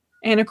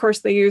 And of course,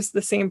 they use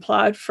the same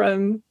plot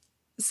from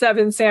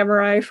Seven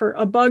Samurai for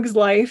A Bug's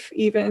Life,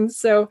 even.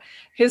 So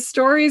his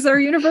stories are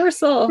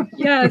universal.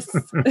 Yes.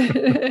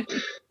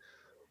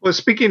 Well,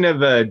 speaking of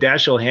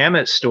Dashiell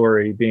Hammett's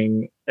story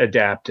being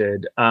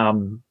adapted,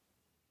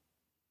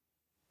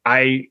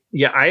 I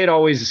had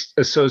always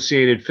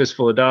associated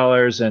Fistful of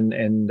Dollars and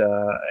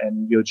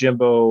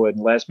Yojimbo and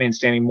Last Man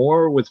Standing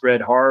more with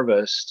Red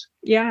Harvest.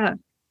 Yeah.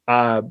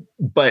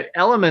 But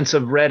elements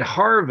of Red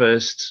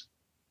Harvest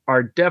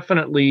are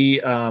definitely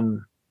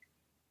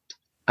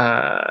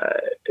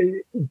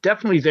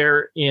definitely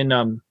there in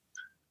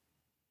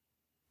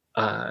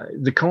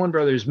the Coen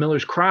Brothers'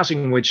 Miller's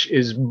Crossing, which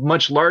is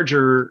much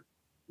larger.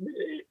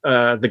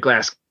 The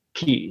Glass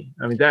Key.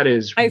 I mean, that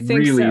is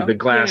really the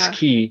Glass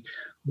Key.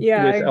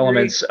 Yeah, with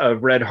elements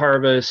of Red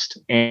Harvest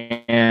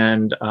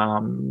and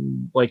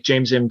like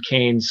James M.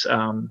 Cain's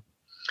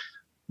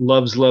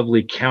Love's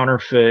Lovely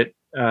Counterfeit.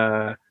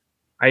 I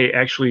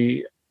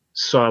actually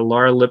saw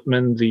Laura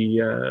Lipman,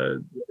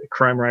 the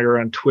crime writer,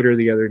 on Twitter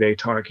the other day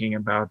talking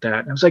about that.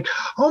 And I was like,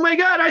 oh my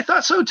God, I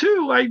thought so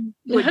too. I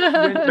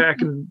went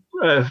back and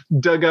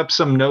dug up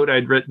some note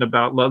I'd written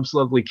about Love's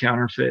Lovely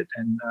Counterfeit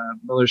and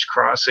Miller's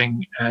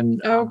Crossing. And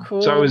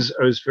cool. So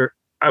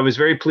I was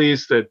very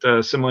pleased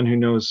that someone who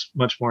knows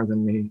much more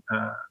than me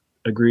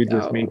agreed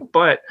with me.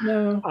 But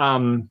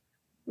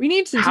we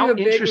need to do a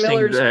big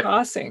Miller's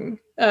Crossing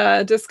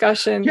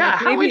discussion. Yeah,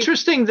 how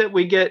interesting that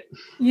we get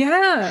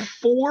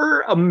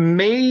 4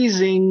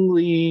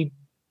 amazingly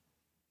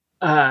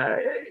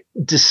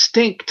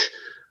distinct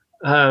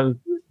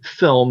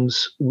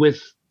films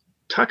with,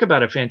 talk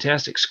about a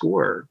fantastic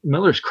score.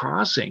 Miller's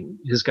Crossing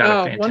has got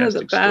a fantastic one of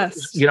the best.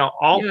 Score. You know,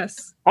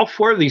 all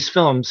 4 of these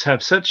films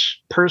have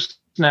such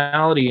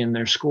personality in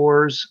their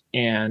scores,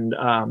 and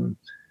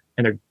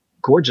they're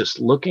gorgeous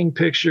looking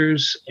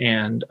pictures,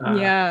 and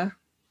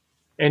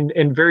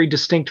and very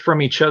distinct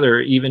from each other,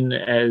 even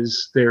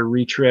as they're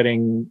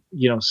retreading,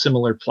 you know,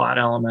 similar plot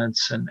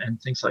elements and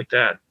things like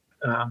that.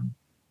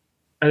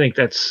 I think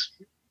that's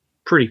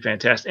pretty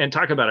fantastic. And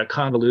talk about a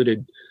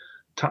convoluted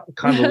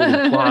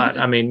plot.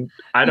 I mean,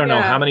 I don't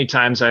know how many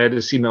times I had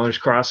to see Miller's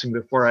Crossing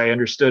before I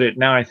understood it.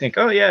 Now I think,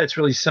 oh yeah, it's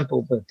really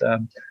simple, but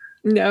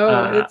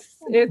it's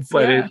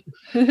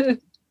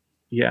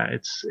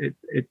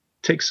it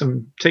takes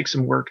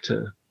some work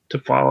to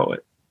follow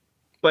it,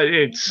 but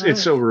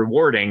it's so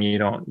rewarding. You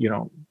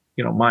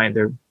don't mind.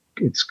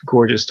 It's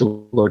gorgeous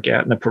to look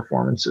at, and the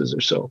performances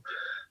are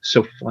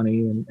so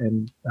funny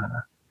and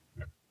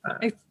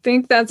I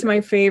think that's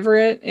my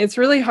favorite. It's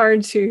really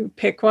hard to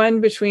pick one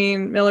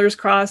between Miller's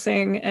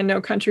Crossing and No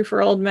Country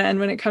for Old Men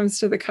when it comes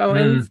to the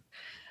Coens.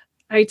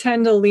 I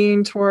tend to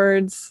lean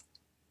towards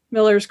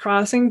Miller's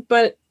Crossing,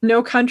 but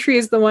No Country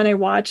is the one I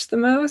watch the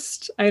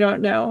most. I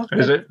don't know.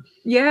 Is it?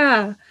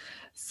 Yeah.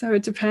 So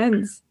it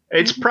depends.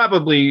 It's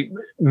probably,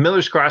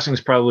 Miller's Crossing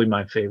is probably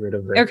my favorite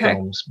of their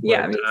films.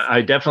 But,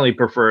 I definitely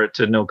prefer it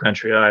to No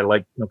Country. I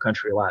like No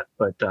Country a lot,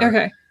 but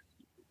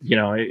you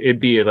know,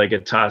 it'd be like a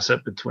toss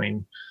up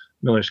between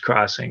Miller's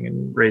Crossing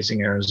and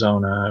Raising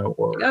Arizona,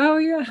 or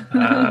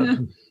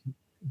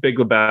Big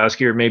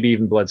Lebowski, or maybe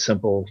even Blood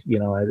Simple. You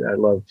know, I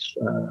love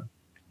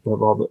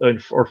all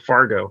the, or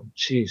Fargo.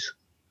 Jeez,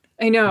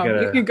 I know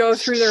you could go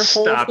through their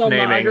whole filmography.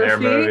 Naming their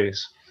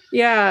movies.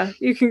 Yeah,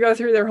 you can go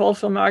through their whole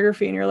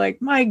filmography, and you're like,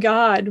 my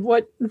God,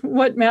 what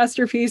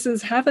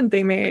masterpieces haven't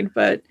they made?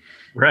 But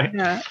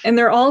and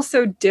they're all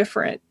so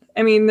different.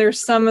 I mean,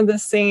 there's some of the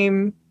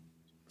same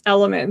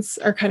elements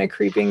are kind of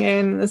creeping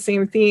in, the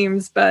same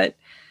themes, but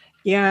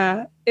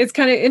it's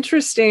kind of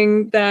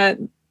interesting that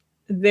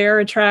they're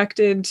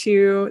attracted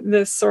to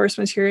this source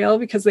material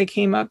because they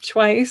came up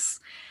twice,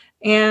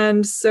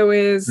 and so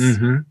is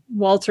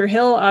Walter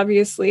Hill,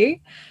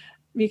 obviously,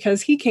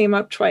 because he came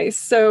up twice.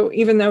 So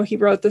even though he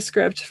wrote the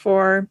script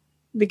for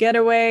The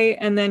Getaway,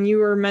 and then you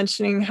were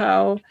mentioning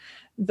how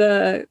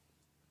the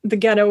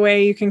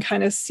Getaway, you can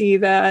kind of see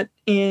that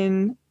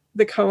in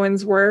the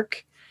Coens'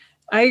 work.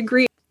 I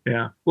agree.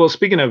 Yeah. Well,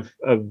 speaking of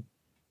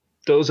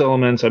those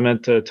elements, I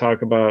meant to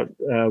talk about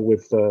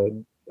with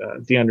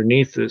the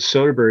Underneath, the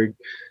Soderbergh,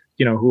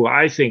 you know, who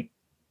I think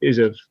is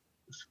a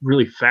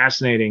really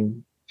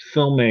fascinating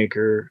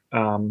filmmaker.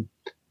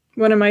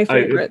 One of my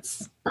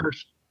favorites.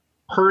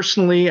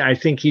 Personally, I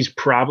think he's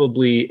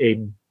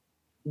probably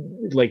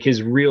like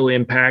his real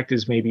impact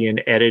is maybe in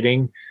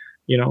editing,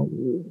 you know,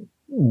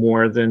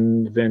 more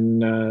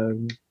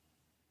than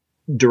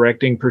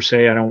directing per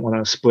se. I don't want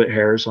to split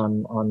hairs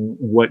on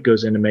what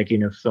goes into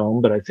making a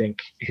film, but I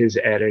think his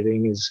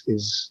editing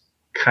is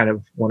kind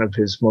of one of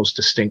his most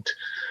distinct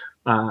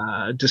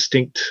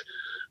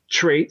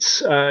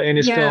traits in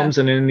his films.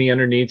 And in The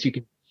Underneath, you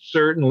can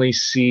certainly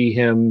see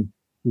him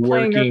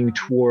working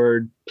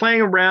towards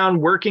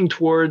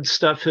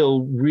stuff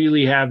he'll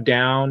really have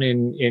down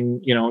in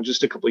you know,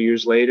 just a couple of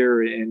years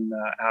later in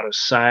Out of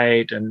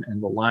Sight and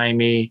The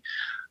Limey.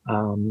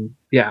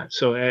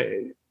 So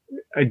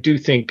I do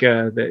think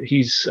that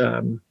he's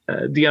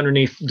The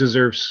Underneath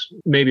deserves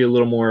maybe a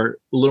little more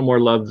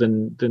love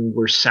than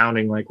we're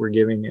sounding like we're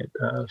giving it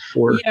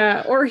for.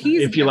 Yeah, or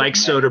he's if you like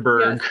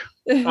Soderbergh.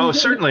 Yes. Oh,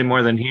 certainly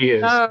more than he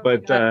is. Oh,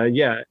 but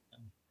yeah.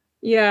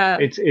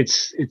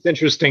 It's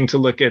interesting to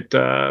look at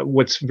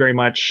what's very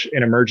much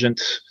an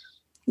emergent.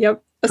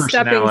 Yep, a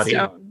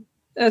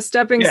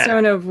stepping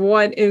stone of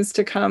what is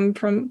to come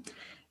from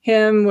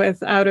him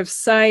with Out of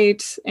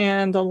Sight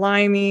and The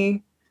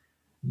Limey.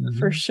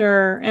 For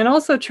sure. And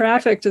also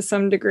Traffic to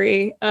some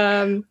degree.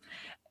 With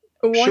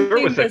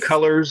the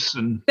colors.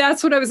 And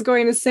that's what I was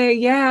going to say.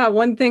 Yeah.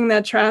 One thing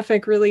that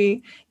Traffic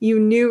really, you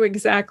knew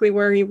exactly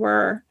where you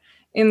were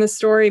in the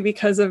story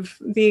because of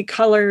the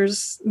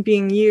colors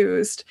being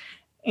used.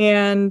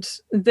 And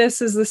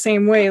this is the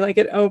same way. Like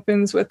it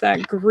opens with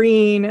that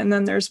green and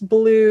then there's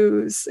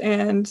blues.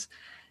 And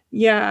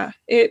yeah,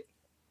 it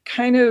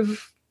kind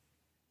of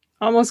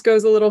almost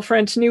goes a little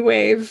French New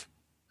Wave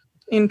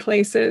in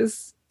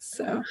places.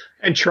 So,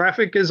 and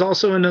Traffic is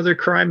also another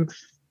crime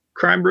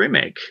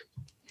remake.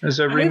 As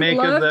a remake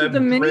of the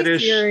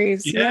British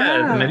miniseries. The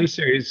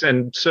miniseries.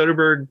 And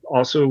Soderbergh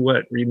also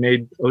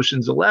remade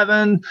Ocean's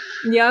 11.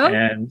 Yeah.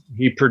 And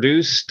he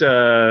produced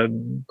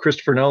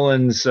Christopher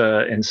Nolan's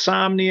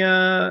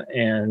Insomnia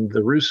and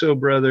the Russo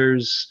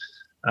brothers.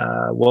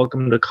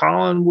 Welcome to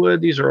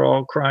Collinwood. These are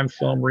all crime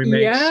film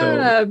remakes.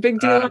 Yeah, Big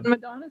Deal on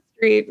Madonna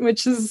Street,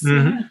 which is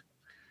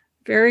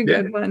very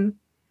good one.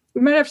 We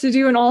might have to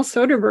do an all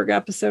Soderbergh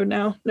episode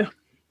now. No.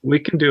 We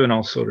can do an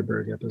all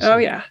Soderbergh episode. Oh,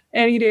 yeah.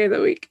 Any day of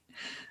the week.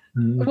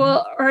 Mm-hmm.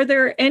 Well, are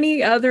there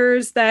any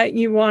others that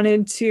you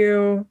wanted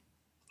to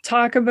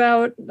talk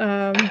about?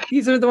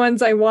 These are the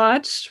ones I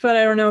watched, but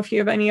I don't know if you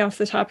have any off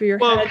the top of your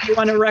head you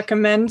want to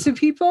recommend to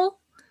people.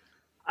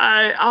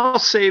 I'll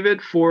save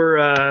it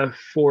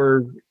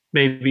for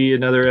maybe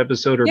another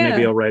episode, or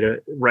maybe I'll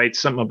write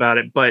something about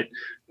it. But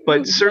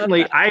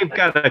certainly I've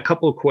got a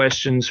couple of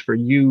questions for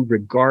you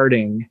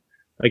regarding,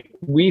 like,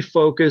 we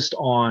focused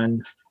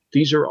on,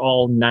 these are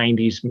all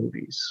 90s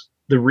movies.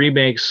 The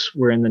remakes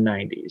were in the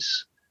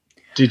 90s.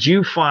 Did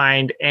you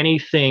find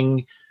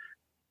anything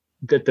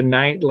that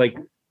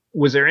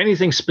was there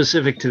anything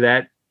specific to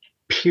that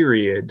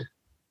period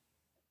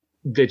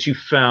that you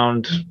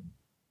found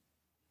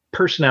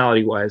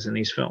personality-wise in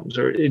these films?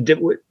 Or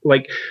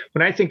like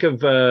when I think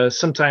of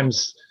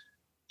sometimes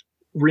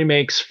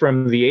remakes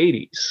from the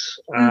 80s,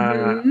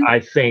 I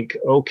think,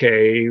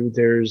 okay,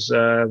 there's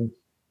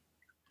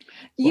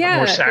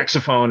more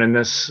saxophone in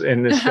this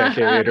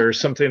decade or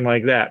something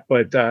like that.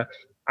 But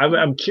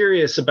I'm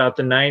curious about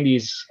the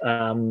 90s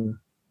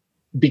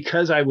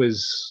because I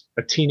was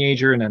a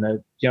teenager and then a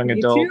young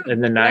adult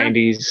in the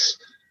 90s.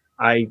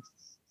 I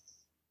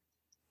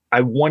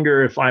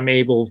wonder if I'm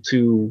able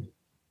to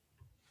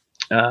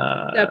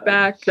step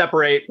back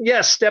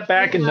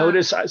and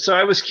notice. So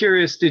I was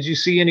curious, did you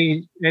see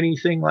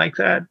anything like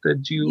that?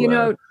 Did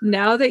you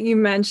now that you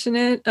mention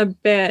it a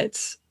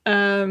bit,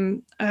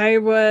 I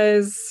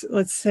was,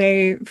 let's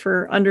say,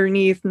 for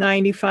Underneath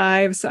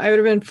 95, so I would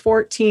have been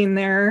 14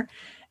 there,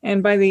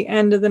 and by the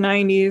end of the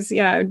 90s,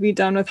 I would be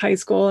done with high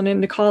school and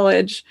into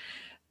college.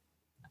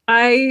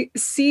 I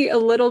see a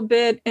little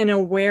bit an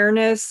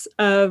awareness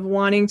of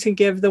wanting to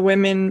give the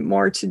women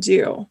more to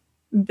do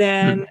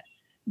than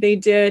they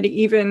did,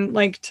 even,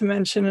 like, to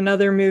mention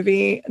another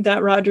movie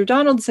that Roger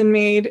Donaldson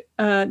made,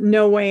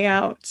 No Way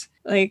Out.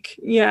 Like,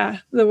 the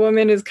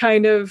woman is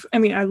kind of, I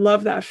mean, I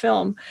love that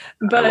film.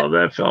 But I love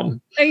that film.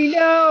 I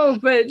know,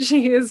 but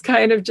she is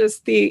kind of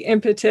just the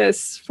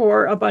impetus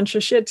for a bunch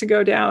of shit to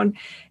go down.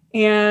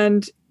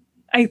 And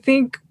I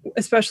think,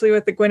 especially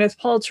with the Gwyneth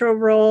Paltrow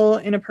role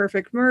in A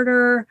Perfect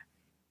Murder,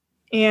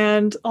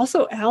 and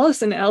also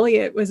Allison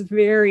Elliott was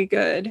very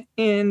good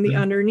in The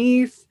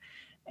Underneath,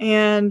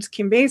 and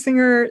Kim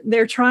Basinger,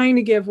 they're trying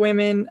to give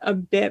women a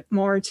bit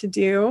more to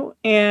do.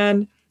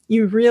 And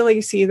you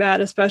really see that,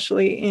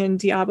 especially in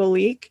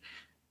Diabolique.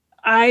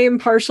 I am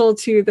partial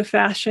to the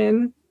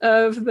fashion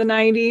of the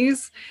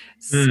 90s.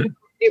 So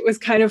it was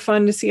kind of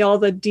fun to see all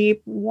the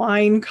deep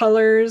wine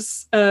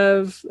colors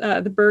of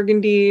the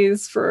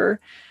burgundies for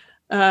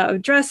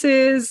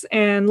dresses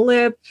and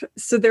lip.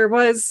 So there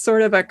was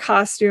sort of a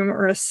costume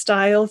or a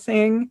style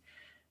thing.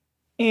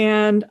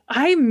 And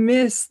I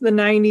miss the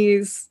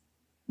 90s,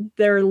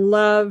 their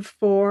love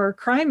for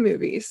crime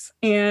movies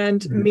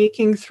and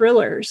making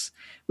thrillers.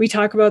 We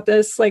talk about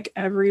this like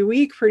every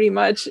week pretty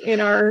much in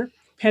our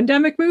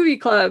pandemic movie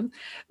club,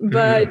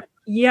 but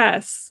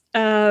yes,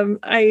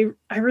 I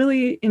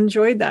really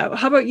enjoyed that.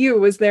 How about you?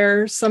 Was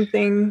there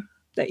something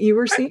that you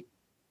were seeing?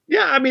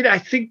 I mean, I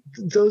think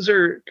those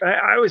are,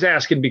 I was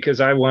asking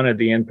because I wanted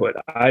the input.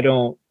 I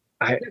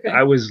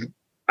was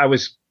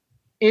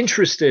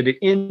interested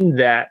in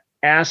that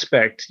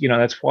aspect,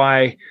 that's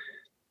why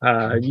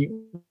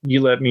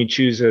you let me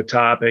choose a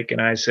topic,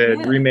 and I said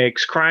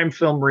crime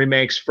film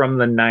remakes from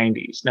the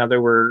 90s. Now,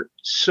 there were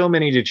so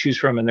many to choose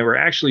from, and there were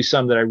actually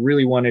some that I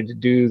really wanted to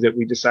do that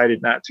we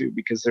decided not to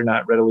because they're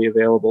not readily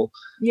available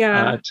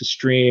to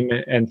stream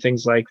and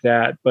things like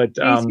that. But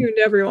thank you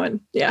to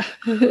everyone.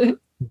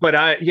 But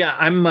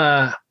I'm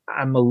a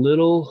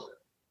little,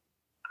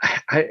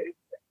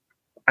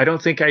 I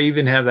don't think I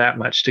even have that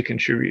much to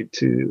contribute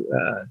to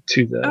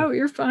the Oh,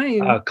 you're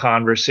fine.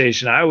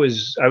 conversation. I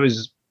was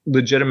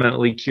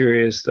legitimately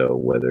curious though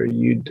whether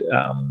you'd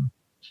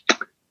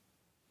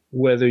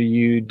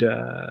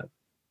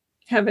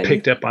Have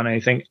picked up on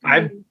anything.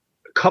 I've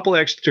a couple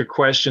extra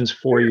questions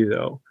for you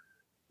though.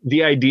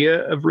 The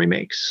idea of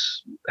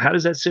remakes, how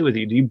does that sit with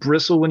you? Do you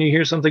bristle when you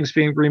hear something's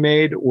being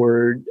remade,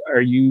 or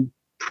are you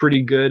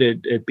pretty good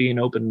at being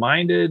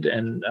open-minded?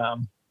 And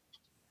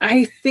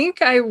I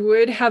think I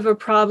would have a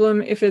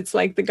problem if it's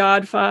like The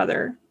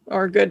Godfather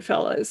or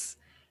Goodfellas,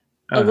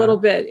 a little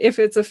bit. If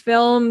it's a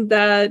film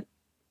that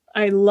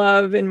I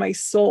love in my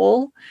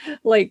soul,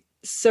 like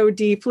so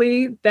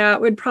deeply,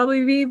 that would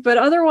probably be. But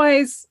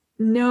otherwise,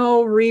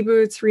 no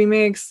reboots,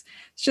 remakes.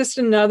 It's just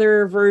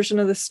another version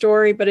of the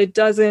story, but it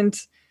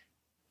doesn't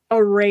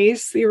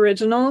erase the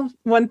original.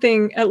 One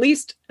thing, at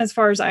least as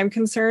far as I'm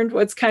concerned,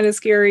 what's kind of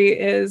scary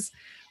is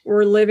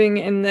we're living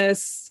in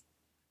this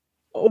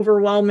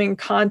overwhelming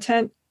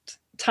content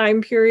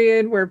time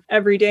period where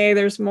every day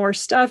there's more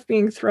stuff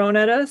being thrown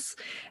at us.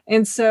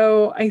 And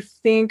so I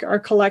think our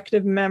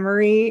collective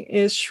memory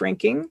is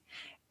shrinking,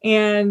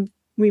 and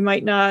we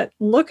might not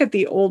look at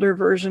the older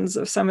versions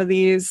of some of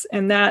these,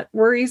 and that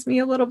worries me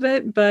a little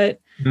bit,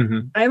 but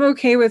I'm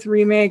okay with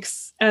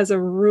remakes as a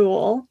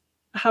rule.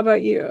 How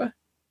about you?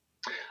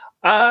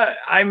 I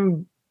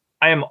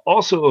am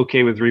also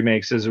okay with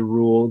remakes as a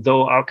rule,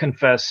 though I'll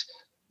confess,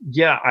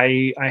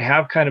 I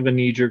have kind of a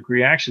knee-jerk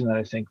reaction that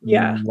I think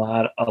a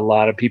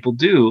lot of people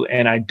do,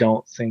 and I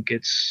don't think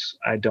it's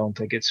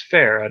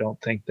fair. I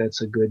don't think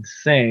that's a good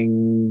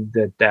thing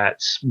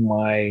that's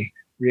my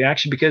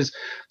reaction, because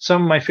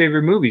some of my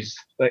favorite movies,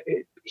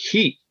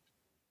 Heat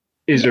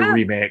is a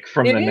remake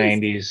from the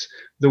 90s.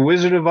 The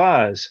Wizard of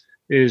Oz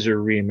is a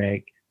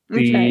remake.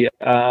 Okay.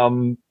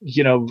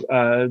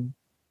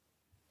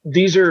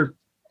 These are,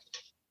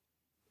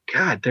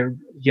 God, they're,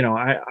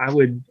 I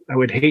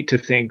would hate to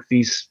think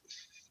these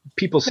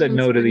people said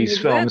no to these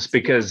films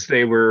because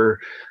they were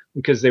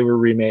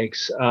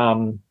remakes.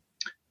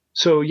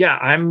 So yeah,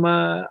 I'm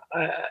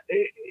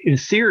in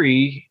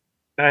theory,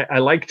 I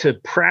like to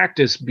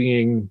practice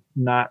being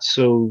not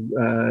so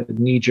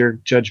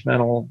knee-jerk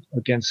judgmental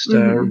against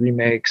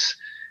remakes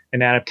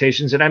and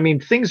adaptations. And I mean,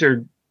 things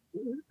are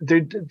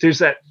there's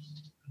that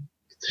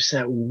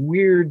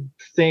weird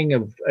thing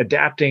of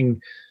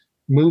adapting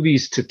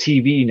movies to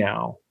TV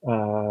now,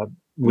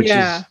 which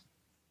is,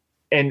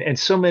 and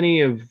so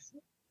many of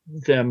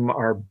them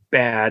are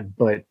bad,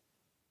 but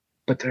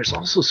there's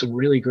also some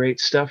really great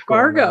stuff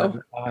going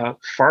on.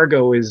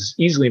 Fargo is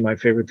easily my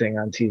favorite thing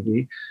on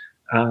TV.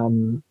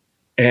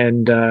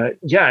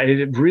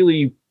 It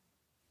really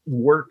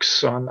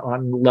works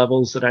on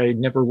levels that I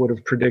never would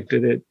have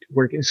predicted it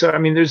working. So, I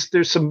mean, there's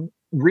some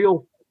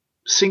real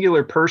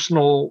singular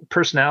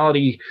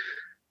personality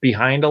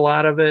behind a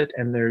lot of it,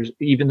 and there's,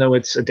 even though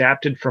it's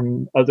adapted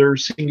from other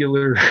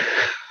singular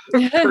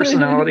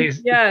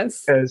personalities,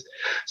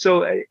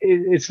 so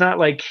it's not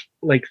like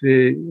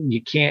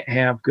you can't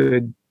have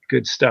good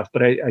stuff,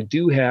 but I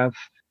do have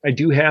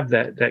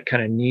that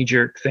kind of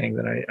knee-jerk thing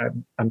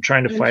that I'm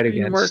trying to fight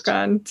against. Work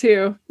on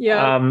too.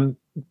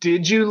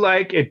 Did you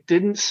like it?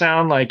 Didn't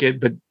sound like it,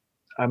 but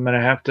I'm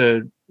gonna have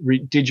to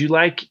did you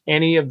like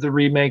any of the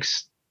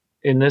remakes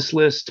in this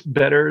list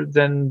better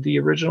than the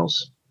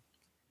originals?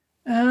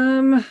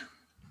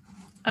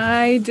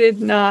 I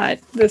did not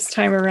this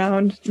time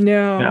around.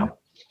 No.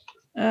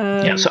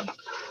 I'm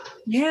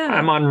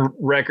on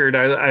record.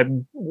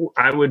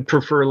 I would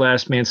prefer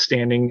Last Man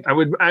Standing. I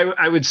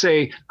would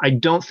say I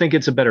don't think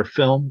it's a better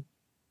film,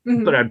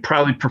 but I'd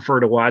probably prefer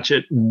to watch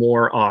it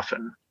more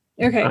often.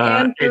 Okay.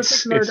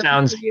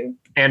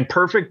 And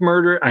Perfect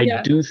Murder,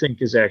 I do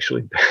think is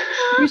actually better.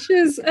 Which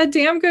is a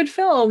damn good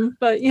film,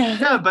 but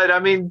yeah, but I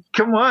mean,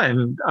 come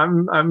on.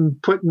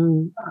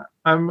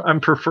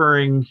 I'm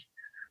preferring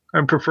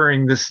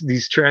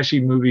these trashy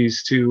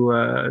movies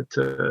to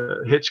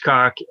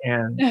Hitchcock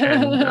and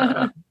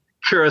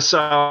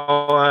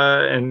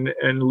Kurosawa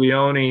and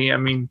Leone. I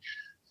mean,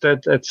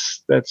 that's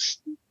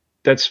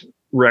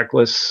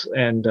reckless,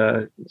 and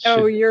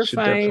you're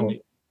fine.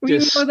 We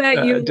know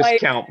that you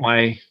discount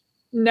my.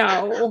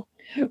 No,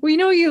 we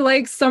know you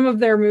like some of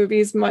their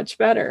movies much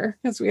better,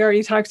 because we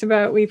already talked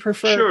about we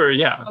prefer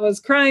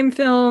those crime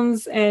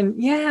films, and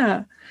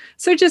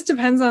so it just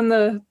depends on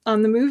the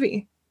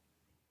movie.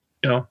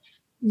 Yeah.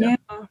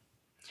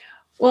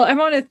 Well, I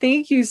want to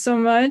thank you so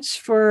much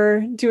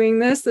for doing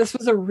this. This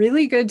was a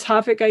really good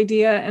topic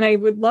idea, and I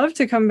would love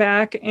to come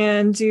back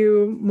and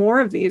do more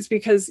of these,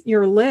 because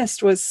your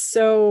list was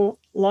so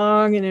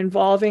long and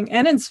involving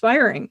and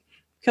inspiring,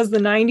 because the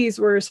 90s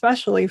were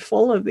especially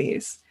full of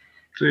these.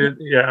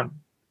 Yeah,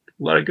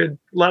 a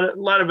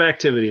lot of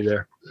activity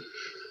there.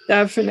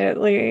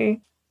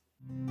 Definitely.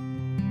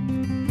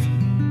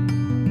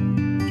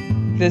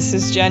 This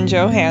is Jen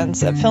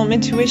Johans at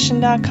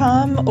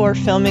filmintuition.com or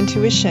Film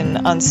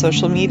Intuition on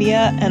social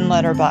media and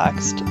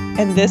Letterboxd.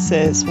 And this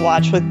is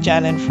Watch with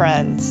Jen and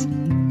Friends.